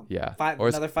 Yeah.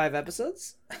 Another 5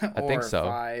 episodes? I think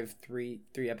so. Three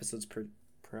episodes per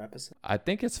episode? I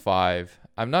think it's 5.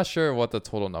 I'm not sure what the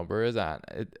total number is, and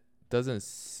it doesn't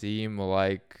seem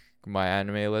like my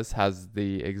anime list has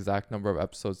the exact number of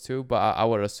episodes too, but I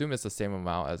would assume it's the same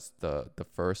amount as the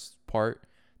first part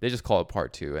They just call it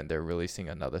part 2, and they're releasing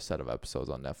another set of episodes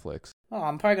on Netflix. Oh,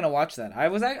 I'm probably gonna watch that.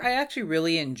 I actually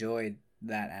really enjoyed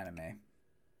that anime.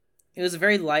 It was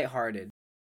very lighthearted.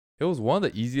 It was one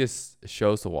of the easiest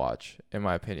shows to watch, in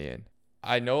my opinion.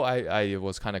 I know I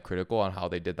was kind of critical on how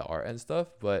they did the art and stuff,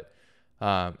 but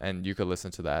and you could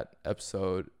listen to that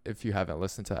episode if you haven't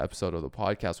listened to the episode of the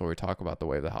podcast where we talk about The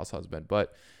Way of the House Husband.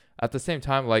 But at the same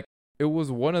time, like, it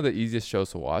was one of the easiest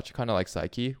shows to watch, kind of like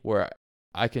Psyche, where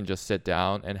I can just sit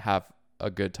down and have a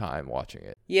good time watching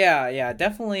it. Yeah,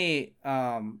 definitely.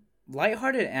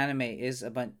 Lighthearted anime is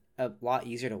a lot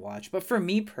easier to watch. But for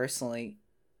me personally,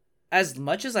 as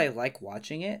much as I like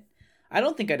watching it, I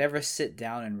don't think I'd ever sit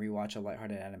down and rewatch a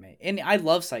lighthearted anime. And I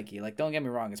love Psyche. Like, don't get me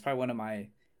wrong, it's probably one of my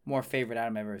more favorite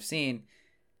anime I've ever seen.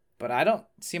 But I don't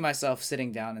see myself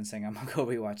sitting down and saying I'm gonna go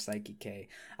rewatch Psyche K.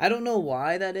 I don't know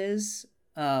why that is.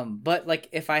 But like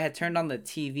if I had turned on the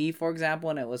TV, for example,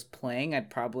 and it was playing, I'd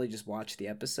probably just watch the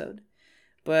episode.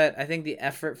 But I think the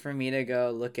effort for me to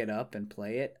go look it up and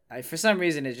play it, for some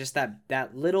reason, it's just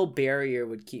that little barrier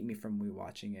would keep me from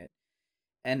rewatching it.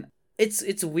 And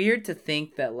it's weird to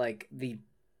think that like the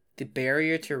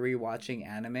barrier to rewatching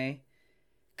anime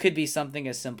could be something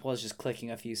as simple as just clicking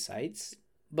a few sites.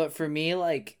 But for me,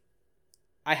 like,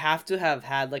 I have to have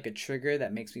had like a trigger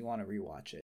that makes me want to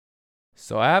rewatch it.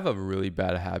 So I have a really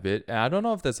bad habit, and I don't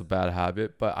know if that's a bad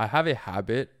habit, but I have a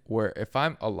habit where if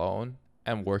I'm alone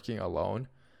and working alone,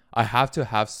 I have to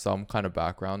have some kind of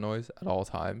background noise at all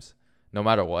times, no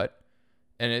matter what.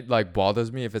 And it like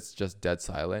bothers me if it's just dead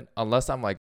silent, unless I'm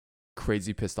like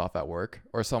crazy pissed off at work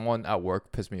or someone at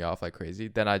work pissed me off like crazy,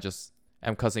 then I just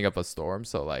am cussing up a storm.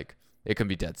 So like it can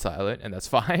be dead silent and that's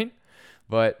fine.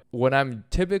 But when I'm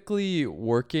typically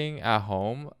working at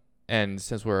home, and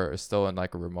since we're still in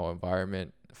like a remote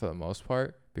environment for the most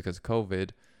part because of COVID,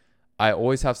 I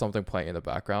always have something playing in the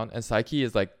background. And Psyche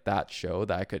is like that show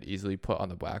that I could easily put on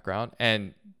the background.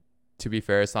 And to be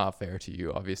fair, it's not fair to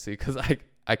you, obviously, because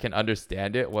I can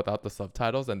understand it without the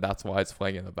subtitles, and that's why it's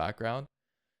playing in the background.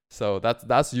 So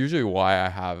that's usually why I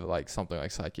have like something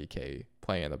like Psyche K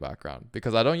playing in the background,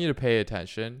 because I don't need to pay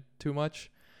attention too much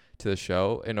to the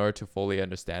show in order to fully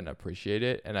understand and appreciate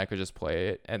it, and I could just play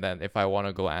it, and then if I want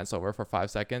to glance over for 5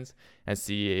 seconds and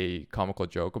see a comical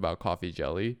joke about coffee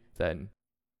jelly, then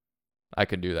I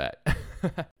can do that.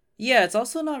 Yeah, it's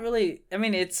also not really, I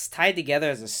mean, it's tied together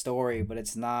as a story, but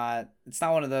it's not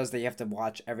one of those that you have to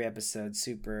watch every episode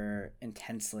super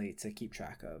intensely to keep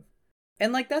track of.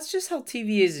 And like that's just how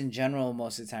TV is in general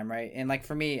most of the time, right? And like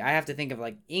for me, I have to think of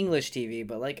like English TV,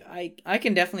 but like I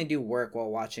can definitely do work while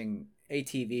watching a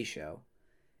TV show.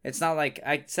 It's not like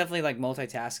it's definitely like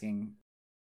multitasking.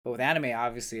 But with anime,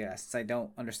 obviously, yeah, since I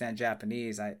don't understand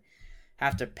Japanese, I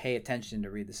have to pay attention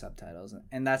to read the subtitles,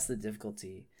 and that's the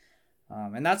difficulty.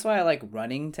 And that's why I like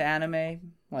running to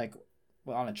anime. Like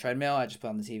on a treadmill, I just put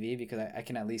on the TV because I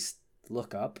can at least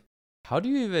look up. How do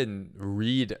you even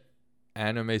read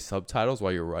anime subtitles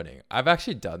while you're running? I've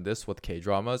actually done this with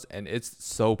K-dramas, and it's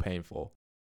so painful.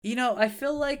 You know, I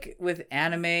feel like with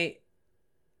anime,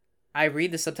 I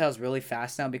read the subtitles really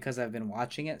fast now because I've been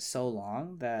watching it so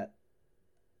long that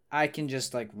I can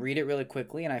just like read it really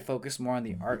quickly, and I focus more on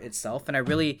the art itself, and I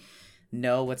really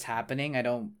know what's happening. I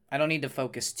don't need to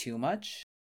focus too much.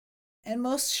 And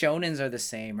most shonens are the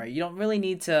same, right? You don't really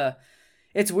need to.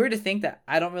 It's weird to think that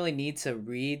I don't really need to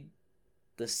read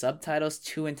the subtitles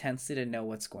too intensely to know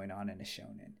what's going on in a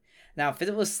shonen. Now, if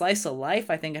it was slice of life,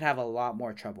 I think I'd have a lot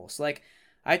more trouble. So like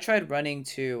I tried running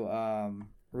to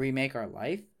Remake Our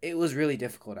Life. It was really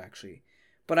difficult actually.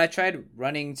 But I tried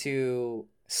running to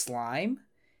Slime.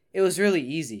 It was really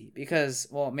easy because,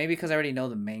 well, maybe because I already know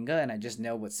the manga and I just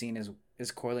know what scene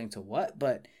is correlating to what,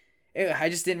 but I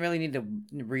just didn't really need to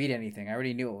read anything. I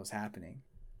already knew what was happening.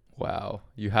 Wow,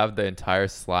 you have the entire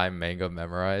Slime manga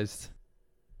memorized?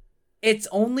 It's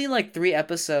only like 3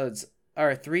 episodes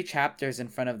or 3 chapters in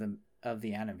front of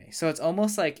the anime. So it's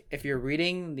almost like if you're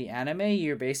reading the anime,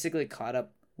 you're basically caught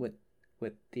up with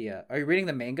the are you reading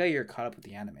the manga, you're caught up with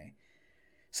the anime.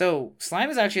 So Slime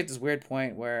is actually at this weird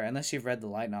point where, unless you've read the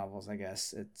light novels, I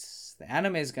guess it's the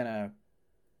anime is gonna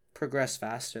progress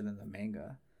faster than the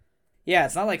manga. Yeah,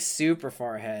 it's not like super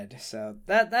far ahead, so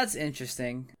that's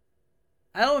interesting.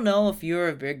 I don't know if you're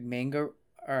a big manga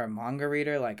or a manga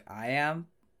reader like I am,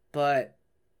 but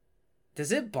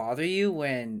does it bother you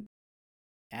when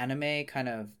anime kind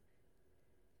of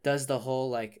does the whole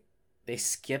like they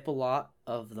skip a lot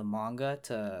of the manga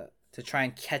to try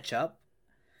and catch up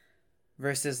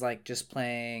versus like just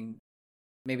playing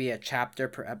maybe a chapter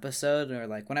per episode? Or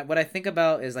like what I think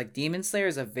about is like Demon Slayer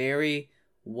is a very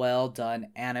well done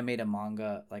anime to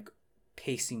manga like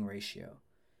pacing ratio.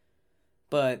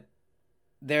 But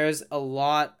there's a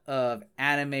lot of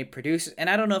anime producers, and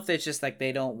I don't know if it's just like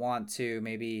they don't want to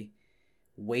maybe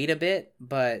wait a bit,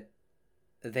 but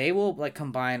they will like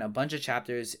combine a bunch of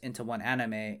chapters into one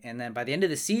anime, and then by the end of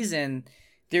the season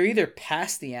they're either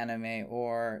past the anime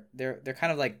or they're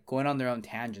kind of like going on their own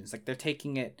tangents. Like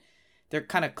they're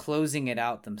kind of closing it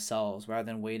out themselves rather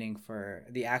than waiting for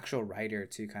the actual writer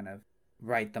to kind of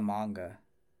write the manga.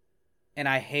 And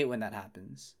I hate when that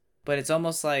happens. But it's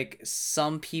almost like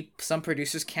some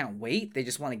producers can't wait. They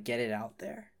just want to get it out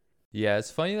there. Yeah,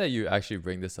 it's funny that you actually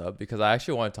bring this up because I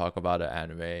actually want to talk about an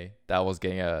anime that was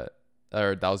getting an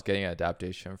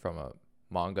adaptation from a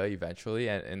manga eventually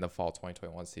and in the fall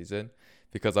 2021 season,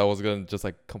 because I was going to just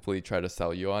like completely try to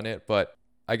sell you on it. But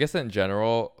I guess in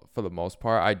general, for the most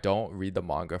part, I don't read the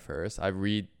manga first.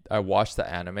 I watch the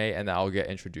anime and then I'll get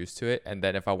introduced to it. And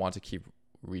then if I want to keep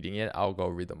reading it, I'll go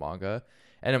read the manga.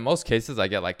 And in most cases, I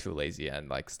get like too lazy and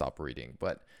like stop reading.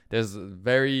 But there's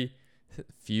very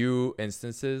few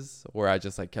instances where I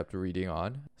just like kept reading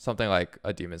on. Something like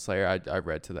a Demon Slayer, I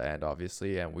read to the end,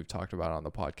 obviously, and we've talked about it on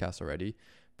the podcast already.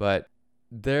 But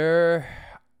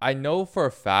I know for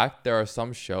a fact there are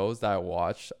some shows that I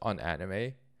watch on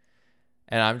anime,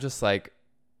 and I'm just like,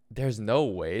 there's no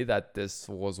way that this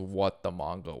was what the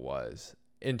manga was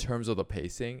in terms of the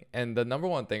pacing. And the number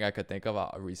one thing I could think of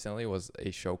recently was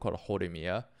a show called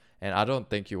Horimiya. And I don't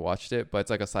think you watched it, but it's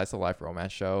like a slice of life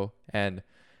romance show. And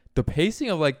the pacing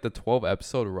of like the 12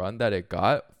 episode run that it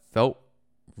got felt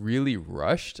really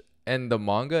rushed. And the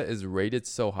manga is rated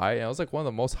so high. And it was like one of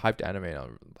the most hyped anime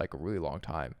in like a really long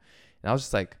time. And I was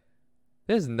just like,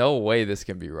 there's no way this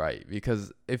can be right,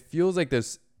 because it feels like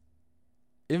there's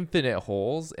infinite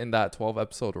holes in that 12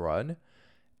 episode run.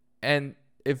 And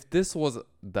if this was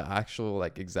the actual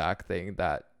like exact thing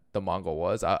that the manga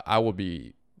was, I would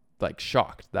be like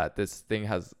shocked that this thing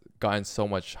has gotten so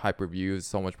much hype reviews,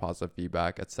 so much positive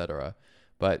feedback, etc.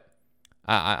 But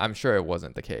I'm sure it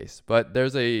wasn't the case. But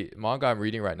there's a manga I'm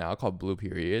reading right now called Blue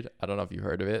Period. I don't know if you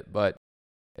heard of it, but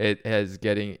it is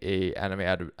getting a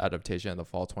anime adaptation in the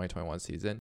fall 2021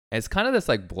 season. And it's kind of this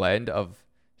like blend of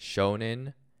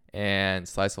shonen and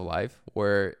slice of life,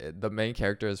 where the main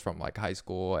character is from like high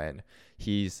school and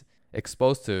he's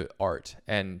exposed to art,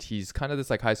 and he's kind of this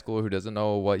like high schooler who doesn't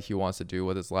know what he wants to do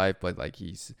with his life, but like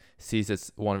he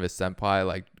sees one of his senpai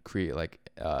like create like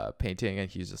painting, and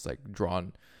he's just like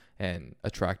drawn and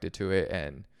attracted to it,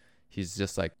 and he's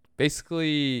just like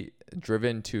basically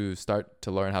driven to start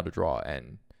to learn how to draw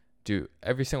and do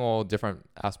every single different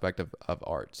aspect of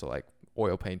art, so like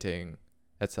oil painting,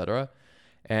 etc.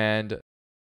 And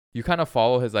you kind of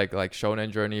follow his like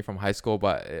shonen journey from high school,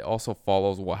 but it also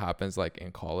follows what happens like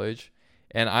in college.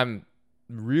 And I'm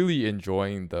really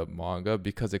enjoying the manga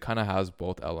because it kind of has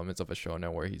both elements of a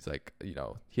shonen, where he's like, you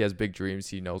know, he has big dreams,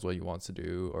 he knows what he wants to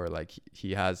do, or like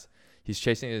he's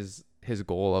chasing his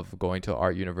goal of going to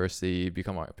art university,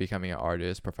 becoming an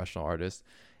artist, professional artist.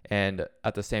 And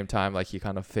at the same time, like he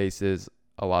kind of faces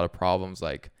a lot of problems,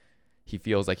 like he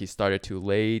feels like he started too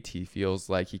late. He feels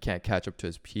like he can't catch up to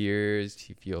his peers.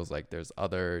 He feels like there's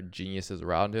other geniuses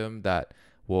around him that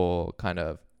will kind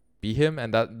of be him.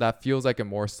 And that feels like a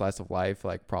more slice of life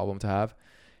like problem to have.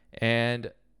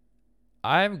 And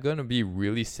I'm going to be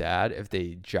really sad if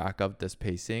they jack up this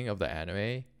pacing of the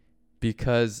anime,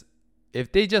 because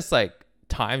if they just like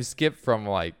time skip from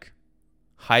like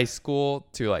high school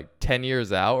to like 10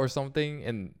 years out or something,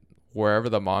 and wherever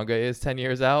the manga is 10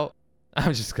 years out,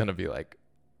 I'm just going to be like,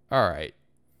 all right,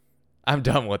 I'm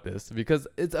done with this, because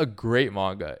it's a great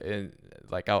manga. And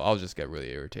like, I'll just get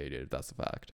really irritated if that's the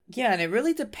fact. Yeah, and it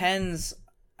really depends,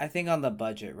 I think, on the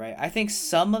budget, right? I think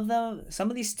some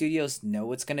of these studios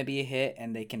know it's going to be a hit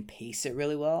and they can pace it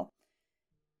really well.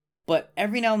 But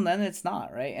every now and then it's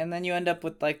not, right? And then you end up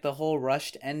with like the whole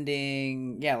rushed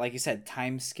ending. Yeah, like you said,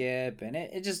 time skip. And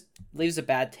it just leaves a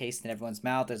bad taste in everyone's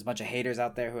mouth. There's a bunch of haters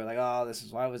out there who are like, oh, this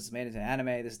is why it was made into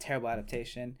anime. This is a terrible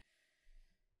adaptation.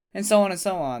 And so on and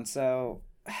so on. So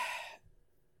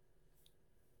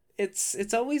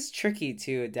it's always tricky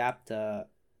to adapt a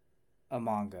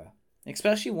manga,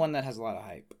 especially one that has a lot of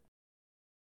hype.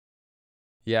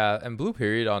 Yeah, and Blue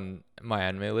Period on my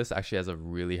anime list actually has a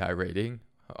really high rating.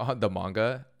 The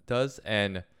manga does,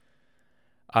 and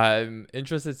I'm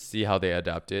interested to see how they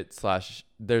adapt it.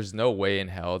 There's no way in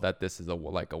hell that this is a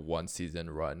one season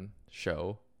run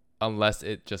show, unless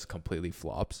it just completely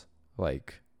flops,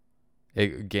 like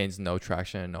it gains no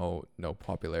traction, no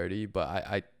popularity. But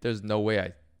I there's no way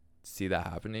I see that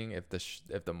happening if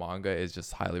the manga is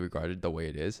just highly regarded the way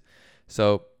it is.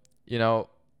 So, you know,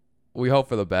 we hope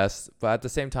for the best, but at the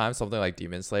same time, something like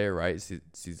Demon Slayer, right?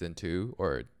 Season 2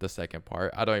 or the second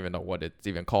part. I don't even know what it's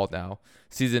even called now.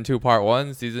 Season 2 part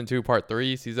 1, season 2 part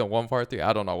 3, season 1 part 3.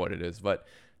 I don't know what it is, but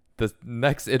the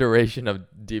next iteration of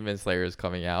Demon Slayer is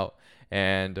coming out,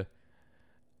 and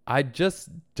I just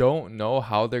don't know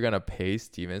how they're going to pace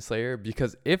Demon Slayer,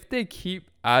 because if they keep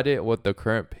at it with the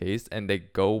current pace and they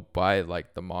go by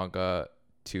like the manga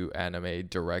to anime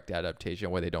direct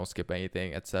adaptation where they don't skip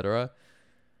anything, etc.,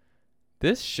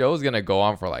 this show's gonna go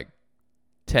on for like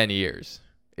 10 years.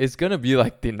 It's gonna be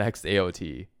like the next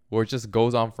AOT, where it just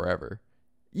goes on forever,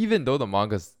 even though the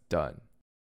manga's done.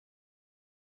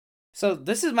 So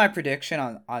this is my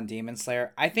prediction on Demon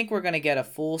Slayer. I think we're gonna get a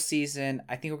full season.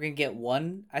 I think we're gonna get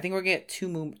one. I think we're gonna get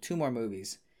two more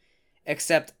movies.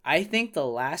 Except I think the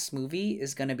last movie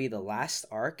is gonna be the last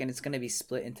arc, and it's gonna be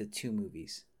split into two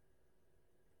movies.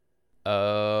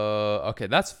 Okay,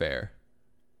 that's fair.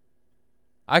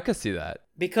 I could see that.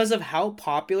 Because of how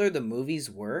popular the movies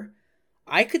were,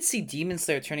 I could see Demon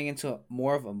Slayer turning into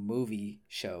more of a movie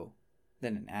show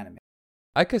than an anime.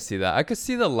 I could see that. I could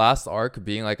see the last arc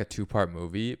being like a 2-part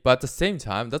movie, but at the same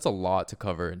time, that's a lot to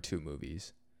cover in 2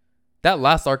 movies. That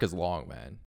last arc is long,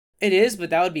 man. It is, but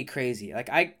that would be crazy.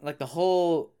 Like the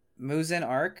whole Muzan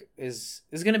arc is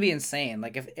gonna be insane.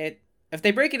 Like if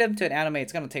they break it into an anime,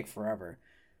 it's gonna take forever.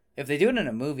 If they do it in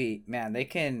a movie, man, they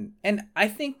can. And I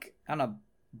think on a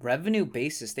revenue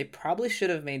basis, they probably should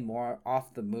have made more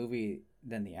off the movie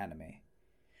than the anime.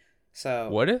 So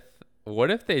what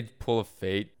if they pull a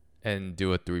Fate and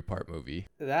do a 3-part movie?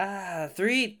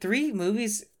 Three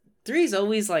movies. 3 is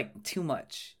always like too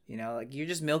much. You know, like you're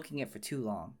just milking it for too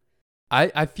long.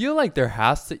 I feel like there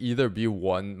has to either be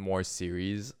one more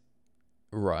series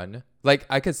run. Like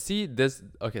I could see this.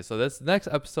 Okay, so this next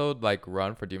episode like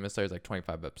run for Demon Slayer is like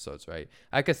 25 episodes, right?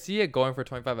 I could see it going for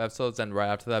 25 episodes and right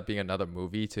after that being another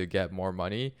movie to get more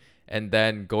money, and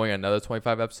then going another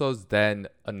 25 episodes, then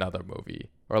another movie,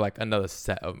 or like another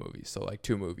set of movies. So like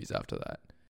 2 movies after that.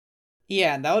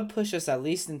 Yeah, and that would push us at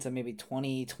least into maybe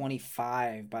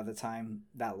 2025 by the time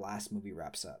that last movie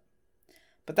wraps up.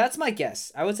 But that's my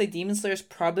guess. I would say Demon Slayer is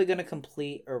probably going to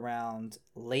complete around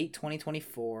late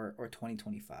 2024 or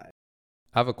 2025.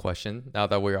 I have a question now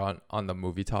that we're on the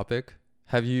movie topic.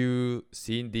 Have you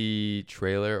seen the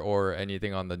trailer or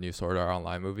anything on the new Sword Art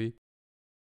Online movie?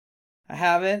 I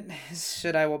haven't.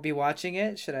 Should I be watching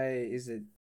it? Is it?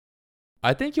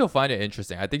 I think you'll find it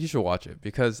interesting. I think you should watch it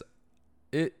because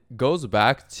it goes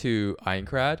back to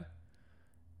Aincrad.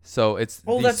 So it's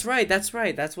that's right.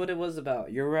 That's what it was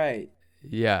about. You're right.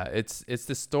 Yeah, it's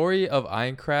the story of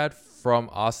Aincrad from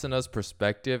Asuna's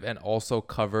perspective, and also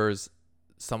covers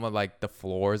some of like the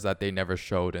flaws that they never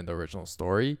showed in the original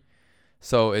story.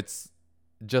 So it's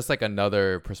just like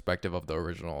another perspective of the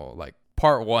original, like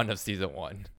part 1 of season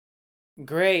 1.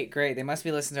 Great. They must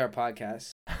be listening to our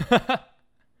podcast.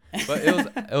 But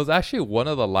it was actually one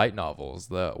of the light novels.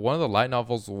 One of the light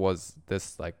novels was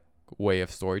this like way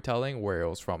of storytelling where it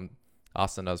was from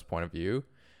Asuna's point of view,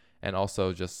 and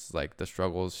also just like the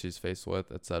struggles she's faced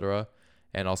with, etc.,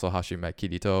 and also how she met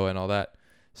Kirito and all that.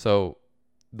 So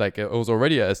like it was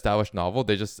already an established novel.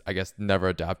 They just, I guess, never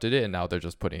adapted it, and now they're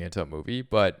just putting it into a movie.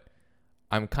 But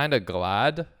I'm kind of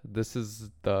glad this is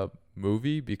the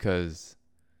movie because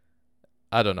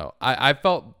I don't know. I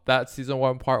felt that season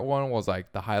 1 part 1 was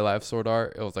like the highlight of Sword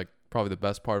Art. It was like probably the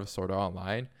best part of Sword Art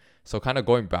Online. So kind of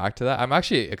going back to that, I'm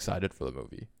actually excited for the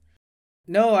movie.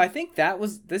 No, I think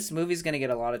this movie's gonna get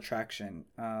a lot of traction.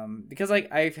 Because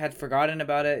like I had forgotten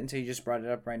about it until you just brought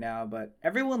it up right now. But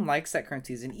everyone likes that current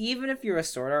season, even if you're a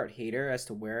Sword Art hater as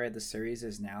to where the series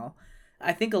is now.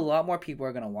 I think a lot more people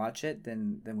are gonna watch it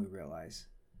than we realize.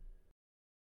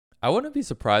 I wouldn't be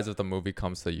surprised if the movie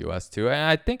comes to the US too, and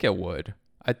I think it would.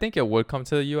 I think it would come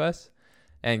to the US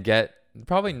and get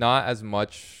probably not as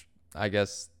much, I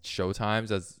guess,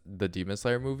 showtimes as the Demon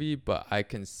Slayer movie, but I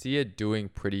can see it doing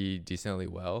pretty decently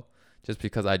well, just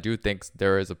because I do think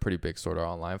there is a pretty big Sword Art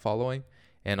Online following.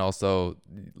 And also,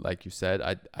 like you said,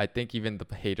 I think even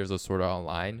the haters of Sword Art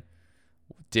Online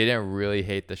didn't really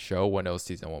hate the show when it was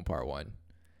season 1 part 1.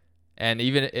 And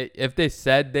even if they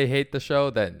said they hate the show,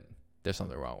 then there's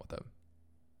something wrong with them,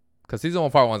 because season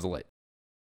 1 part 1's late.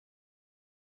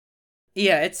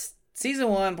 Yeah, it's season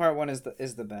 1 part 1 is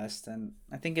the best, and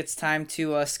I think it's time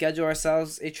to schedule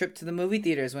ourselves a trip to the movie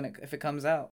theaters if it comes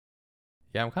out.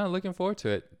 Yeah, I'm kind of looking forward to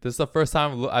it. This is the first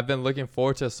time I've been looking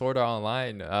forward to a Sword Art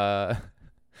Online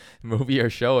movie or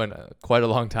show in quite a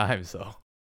long time. So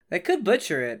they could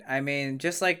butcher it. I mean,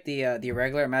 just like the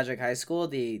regular Magic High School,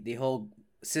 the whole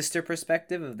sister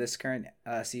perspective of this current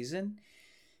season.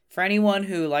 For anyone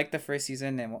who liked the first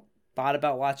season and thought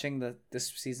about watching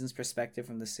this season's perspective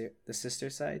from the sister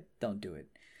side, don't do it.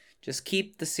 Just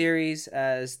keep the series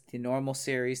as the normal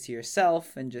series to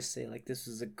yourself and just say, like, this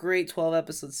was a great 12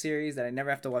 episode series that I never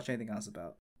have to watch anything else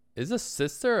about. Is the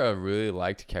sister a really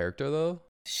liked character though?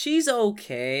 She's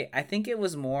okay. I think it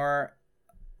was more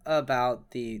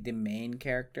about the main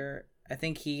character. I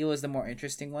think he was the more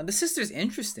interesting one. The sister's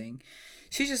interesting.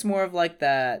 She's just more of like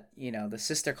that, the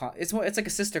sister it's like a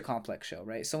sister complex show,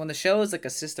 right? So when the show is like a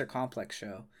sister complex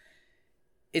show,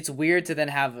 it's weird to then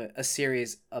have a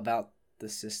series about the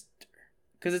sister,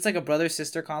 because it's like a brother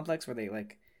sister complex where they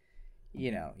like,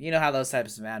 you know how those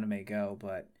types of anime go,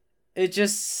 but it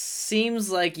just seems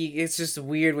like it's just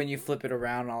weird when you flip it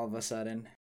around all of a sudden.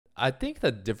 I think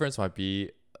the difference might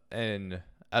be, and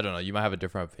I don't know, you might have a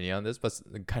different opinion on this, but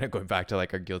kind of going back to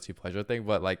like our guilty pleasure thing,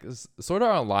 but like Sword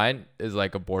Art Online is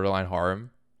like a borderline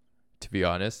harem, to be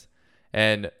honest.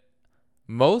 And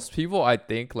most people, I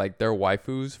think, like their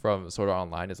waifus from Sword Art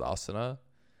Online is Asuna.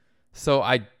 So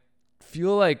I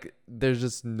feel like there's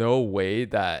just no way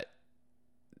that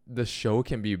the show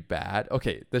can be bad.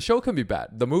 Okay, the show can be bad.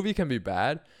 The movie can be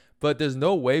bad, but there's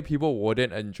no way people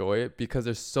wouldn't enjoy it because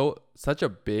there's such a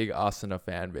big Asuna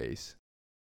fan base.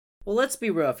 Well, let's be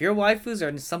real. If your waifus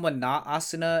are someone not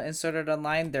Asuna and Sword Art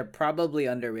Online, they're probably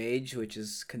underage, which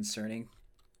is concerning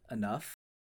enough.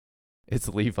 It's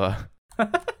Leva.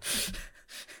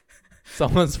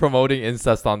 Someone's promoting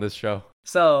incest on this show.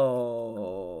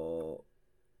 So,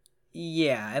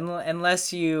 yeah,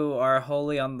 unless you are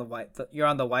wholly on you're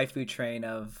on the waifu train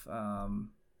of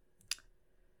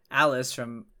Alice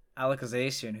from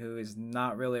Alicization, who is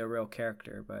not really a real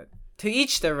character, but to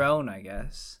each their own, I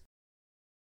guess.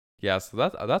 Yeah, so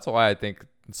that's why I think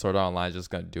Sword Art Online is just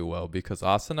gonna do well, because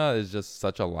Asuna is just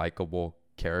such a likable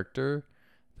character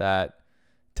that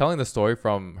telling the story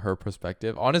from her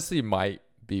perspective honestly might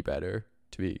be better,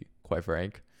 to be quite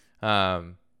frank.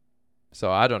 So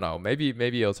I don't know. Maybe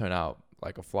it'll turn out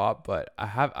like a flop, but I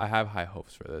have high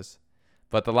hopes for this.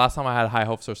 But the last time I had high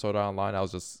hopes for Sword Art Online, I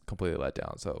was just completely let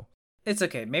down. So it's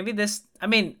okay. Maybe this. I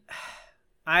mean,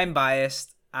 I'm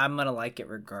biased. I'm gonna like it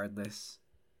regardless.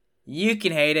 You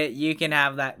can hate it. You can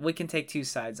have that. We can take two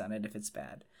sides on it if it's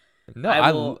bad.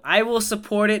 No, I will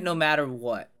support it no matter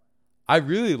what. I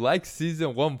really like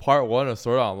season 1, part 1 of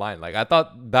Sword Art Online. Like I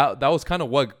thought that was kind of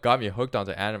what got me hooked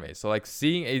onto anime. So like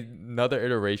seeing another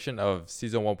iteration of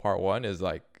season 1, part 1 is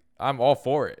like, I'm all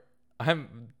for it.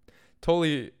 I'm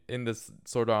totally in this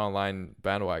Sword Art Online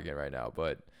bandwagon right now,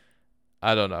 but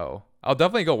I don't know. I'll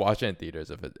definitely go watch it in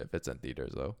theaters if it's in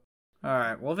theaters though. All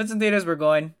right. Well, if it's in theaters, we're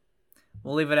going.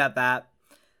 We'll leave it at that.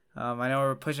 I know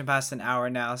we're pushing past an hour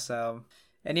now, so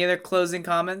any other closing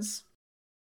comments?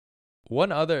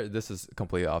 This is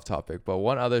completely off topic, but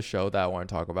one other show that I want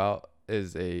to talk about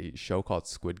is a show called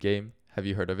Squid Game. Have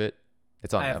you heard of it?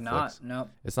 It's on Netflix. I have not. No.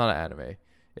 It's not an anime.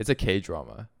 It's a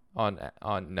K-drama on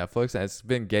Netflix, and it's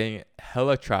been getting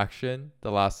hella traction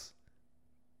the last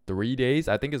 3 days.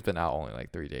 I think it's been out only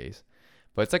like 3 days,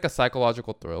 but it's like a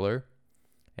psychological thriller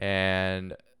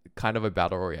and kind of a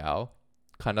battle royale,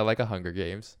 kind of like a Hunger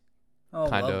Games. Oh,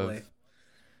 kind lovely.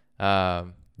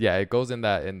 Yeah, it goes in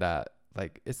that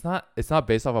like it's not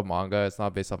based off a manga, it's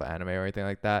not based off anime or anything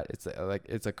like that.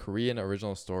 It's a Korean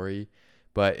original story,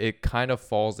 but it kind of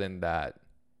falls in that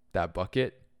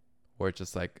bucket where it's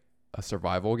just like a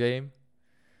survival game,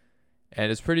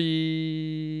 and it's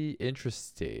pretty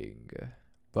interesting.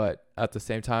 But at the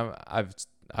same time, I've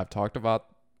talked about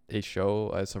a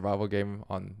survival game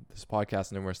on this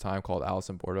podcast numerous times called Alice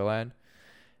in Borderland.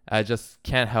 I just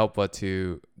can't help but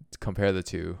to compare the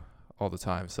two all the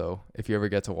time. So if you ever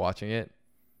get to watching it,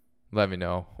 let me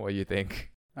know what you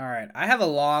think. All right. I have a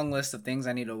long list of things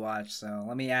I need to watch, so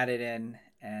let me add it in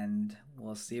and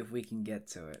we'll see if we can get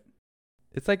to it.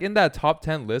 It's like in that top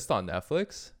 10 list on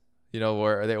Netflix,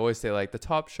 where they always say like the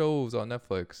top shows on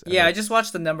Netflix. Yeah, I just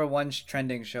watched the number one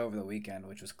trending show over the weekend,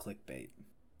 which was Clickbait.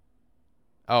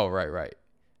 Oh, right.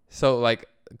 So like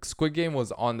Squid Game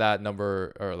was on that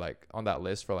number, or like on that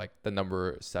list for like the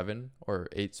number 7 or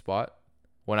 8 spot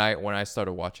when I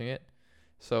started watching it.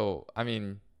 So I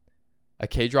mean, a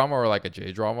K-drama or like a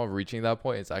J-drama reaching that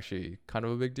point is actually kind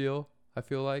of a big deal, I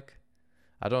feel like.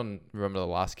 I don't remember the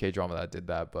last K-drama that did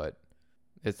that, but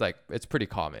it's pretty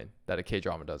common that a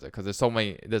K-drama does it, because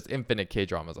there's infinite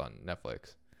K-dramas on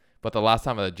Netflix. But the last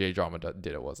time a J-drama did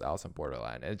it was Alice in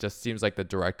Borderland. And it just seems like the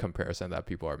direct comparison that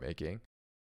people are making.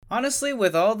 Honestly,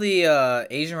 with all the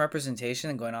Asian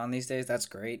representation going on these days, that's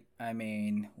great. I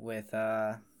mean, with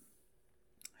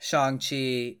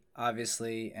Shang-Chi,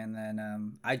 obviously, and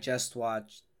then I just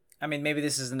watched... I mean, maybe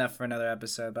this is enough for another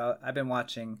episode, but I've been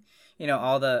watching,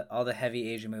 all the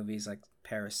heavy Asian movies like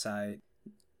Parasite.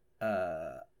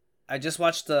 I just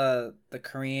watched the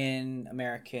Korean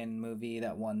American movie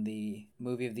that won the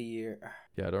movie of the year.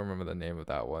 Yeah, I don't remember the name of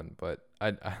that one, but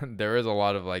I there is a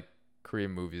lot of like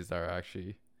Korean movies that are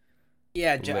actually.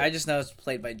 Yeah, I just know it's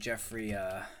played by Jeffrey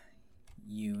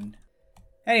Yoon.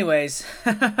 Anyways,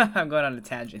 I'm going on a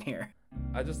tangent here.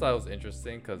 I just thought it was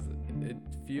interesting because it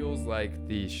feels like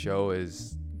the show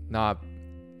is not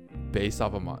based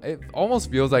off a manga. It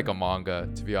almost feels like a manga,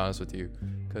 to be honest with you,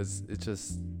 because it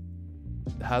just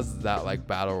has that like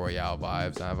battle royale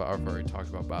vibes. And I've already talked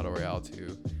about battle royale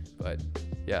too, but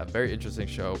yeah, very interesting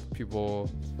show. People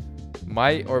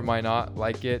might or might not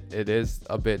like it. It is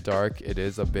a bit dark. It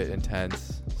is a bit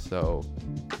intense. So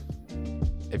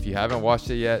if you haven't watched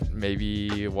it yet,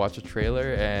 maybe watch a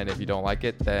trailer, and if you don't like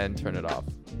it, then turn it off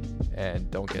and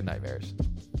don't get nightmares.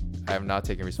 I am not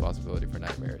taking responsibility for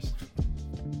nightmares.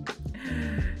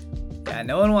 Yeah,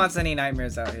 no one wants any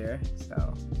nightmares out here,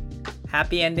 so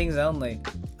happy endings only.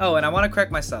 Oh, and I want to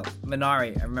correct myself.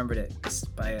 Minari, I remembered it. It's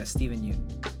by Stephen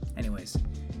Yoon. Anyways,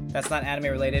 that's not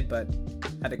anime related, but I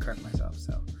had to correct myself,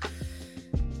 so.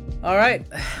 Alright,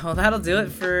 well that'll do it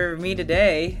for me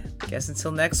today. Guess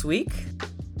until next week.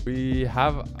 We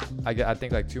have, I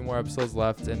think, like 2 more episodes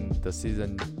left in the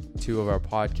season 2 of our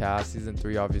podcast. Season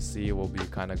 3, obviously, will be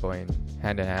kind of going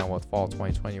hand in hand with fall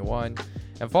 2021.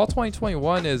 And fall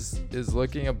 2021 is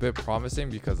looking a bit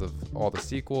promising because of all the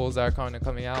sequels that are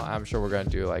coming out. I'm sure we're going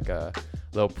to do like a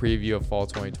little preview of fall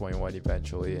 2021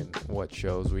 eventually and what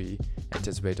shows we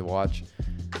anticipate to watch.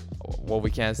 What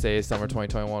we can say is summer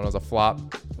 2021 was a flop.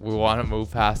 We want to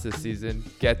move past this season,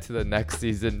 get to the next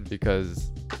season, because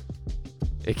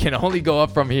it can only go up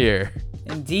from here.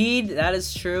 Indeed, that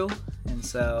is true. And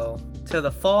so, to the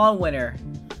fall and winter.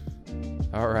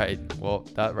 All right. Well,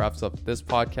 that wraps up this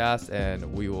podcast,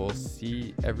 and we will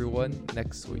see everyone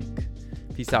next week.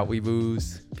 Peace out,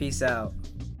 weeboos. Peace out.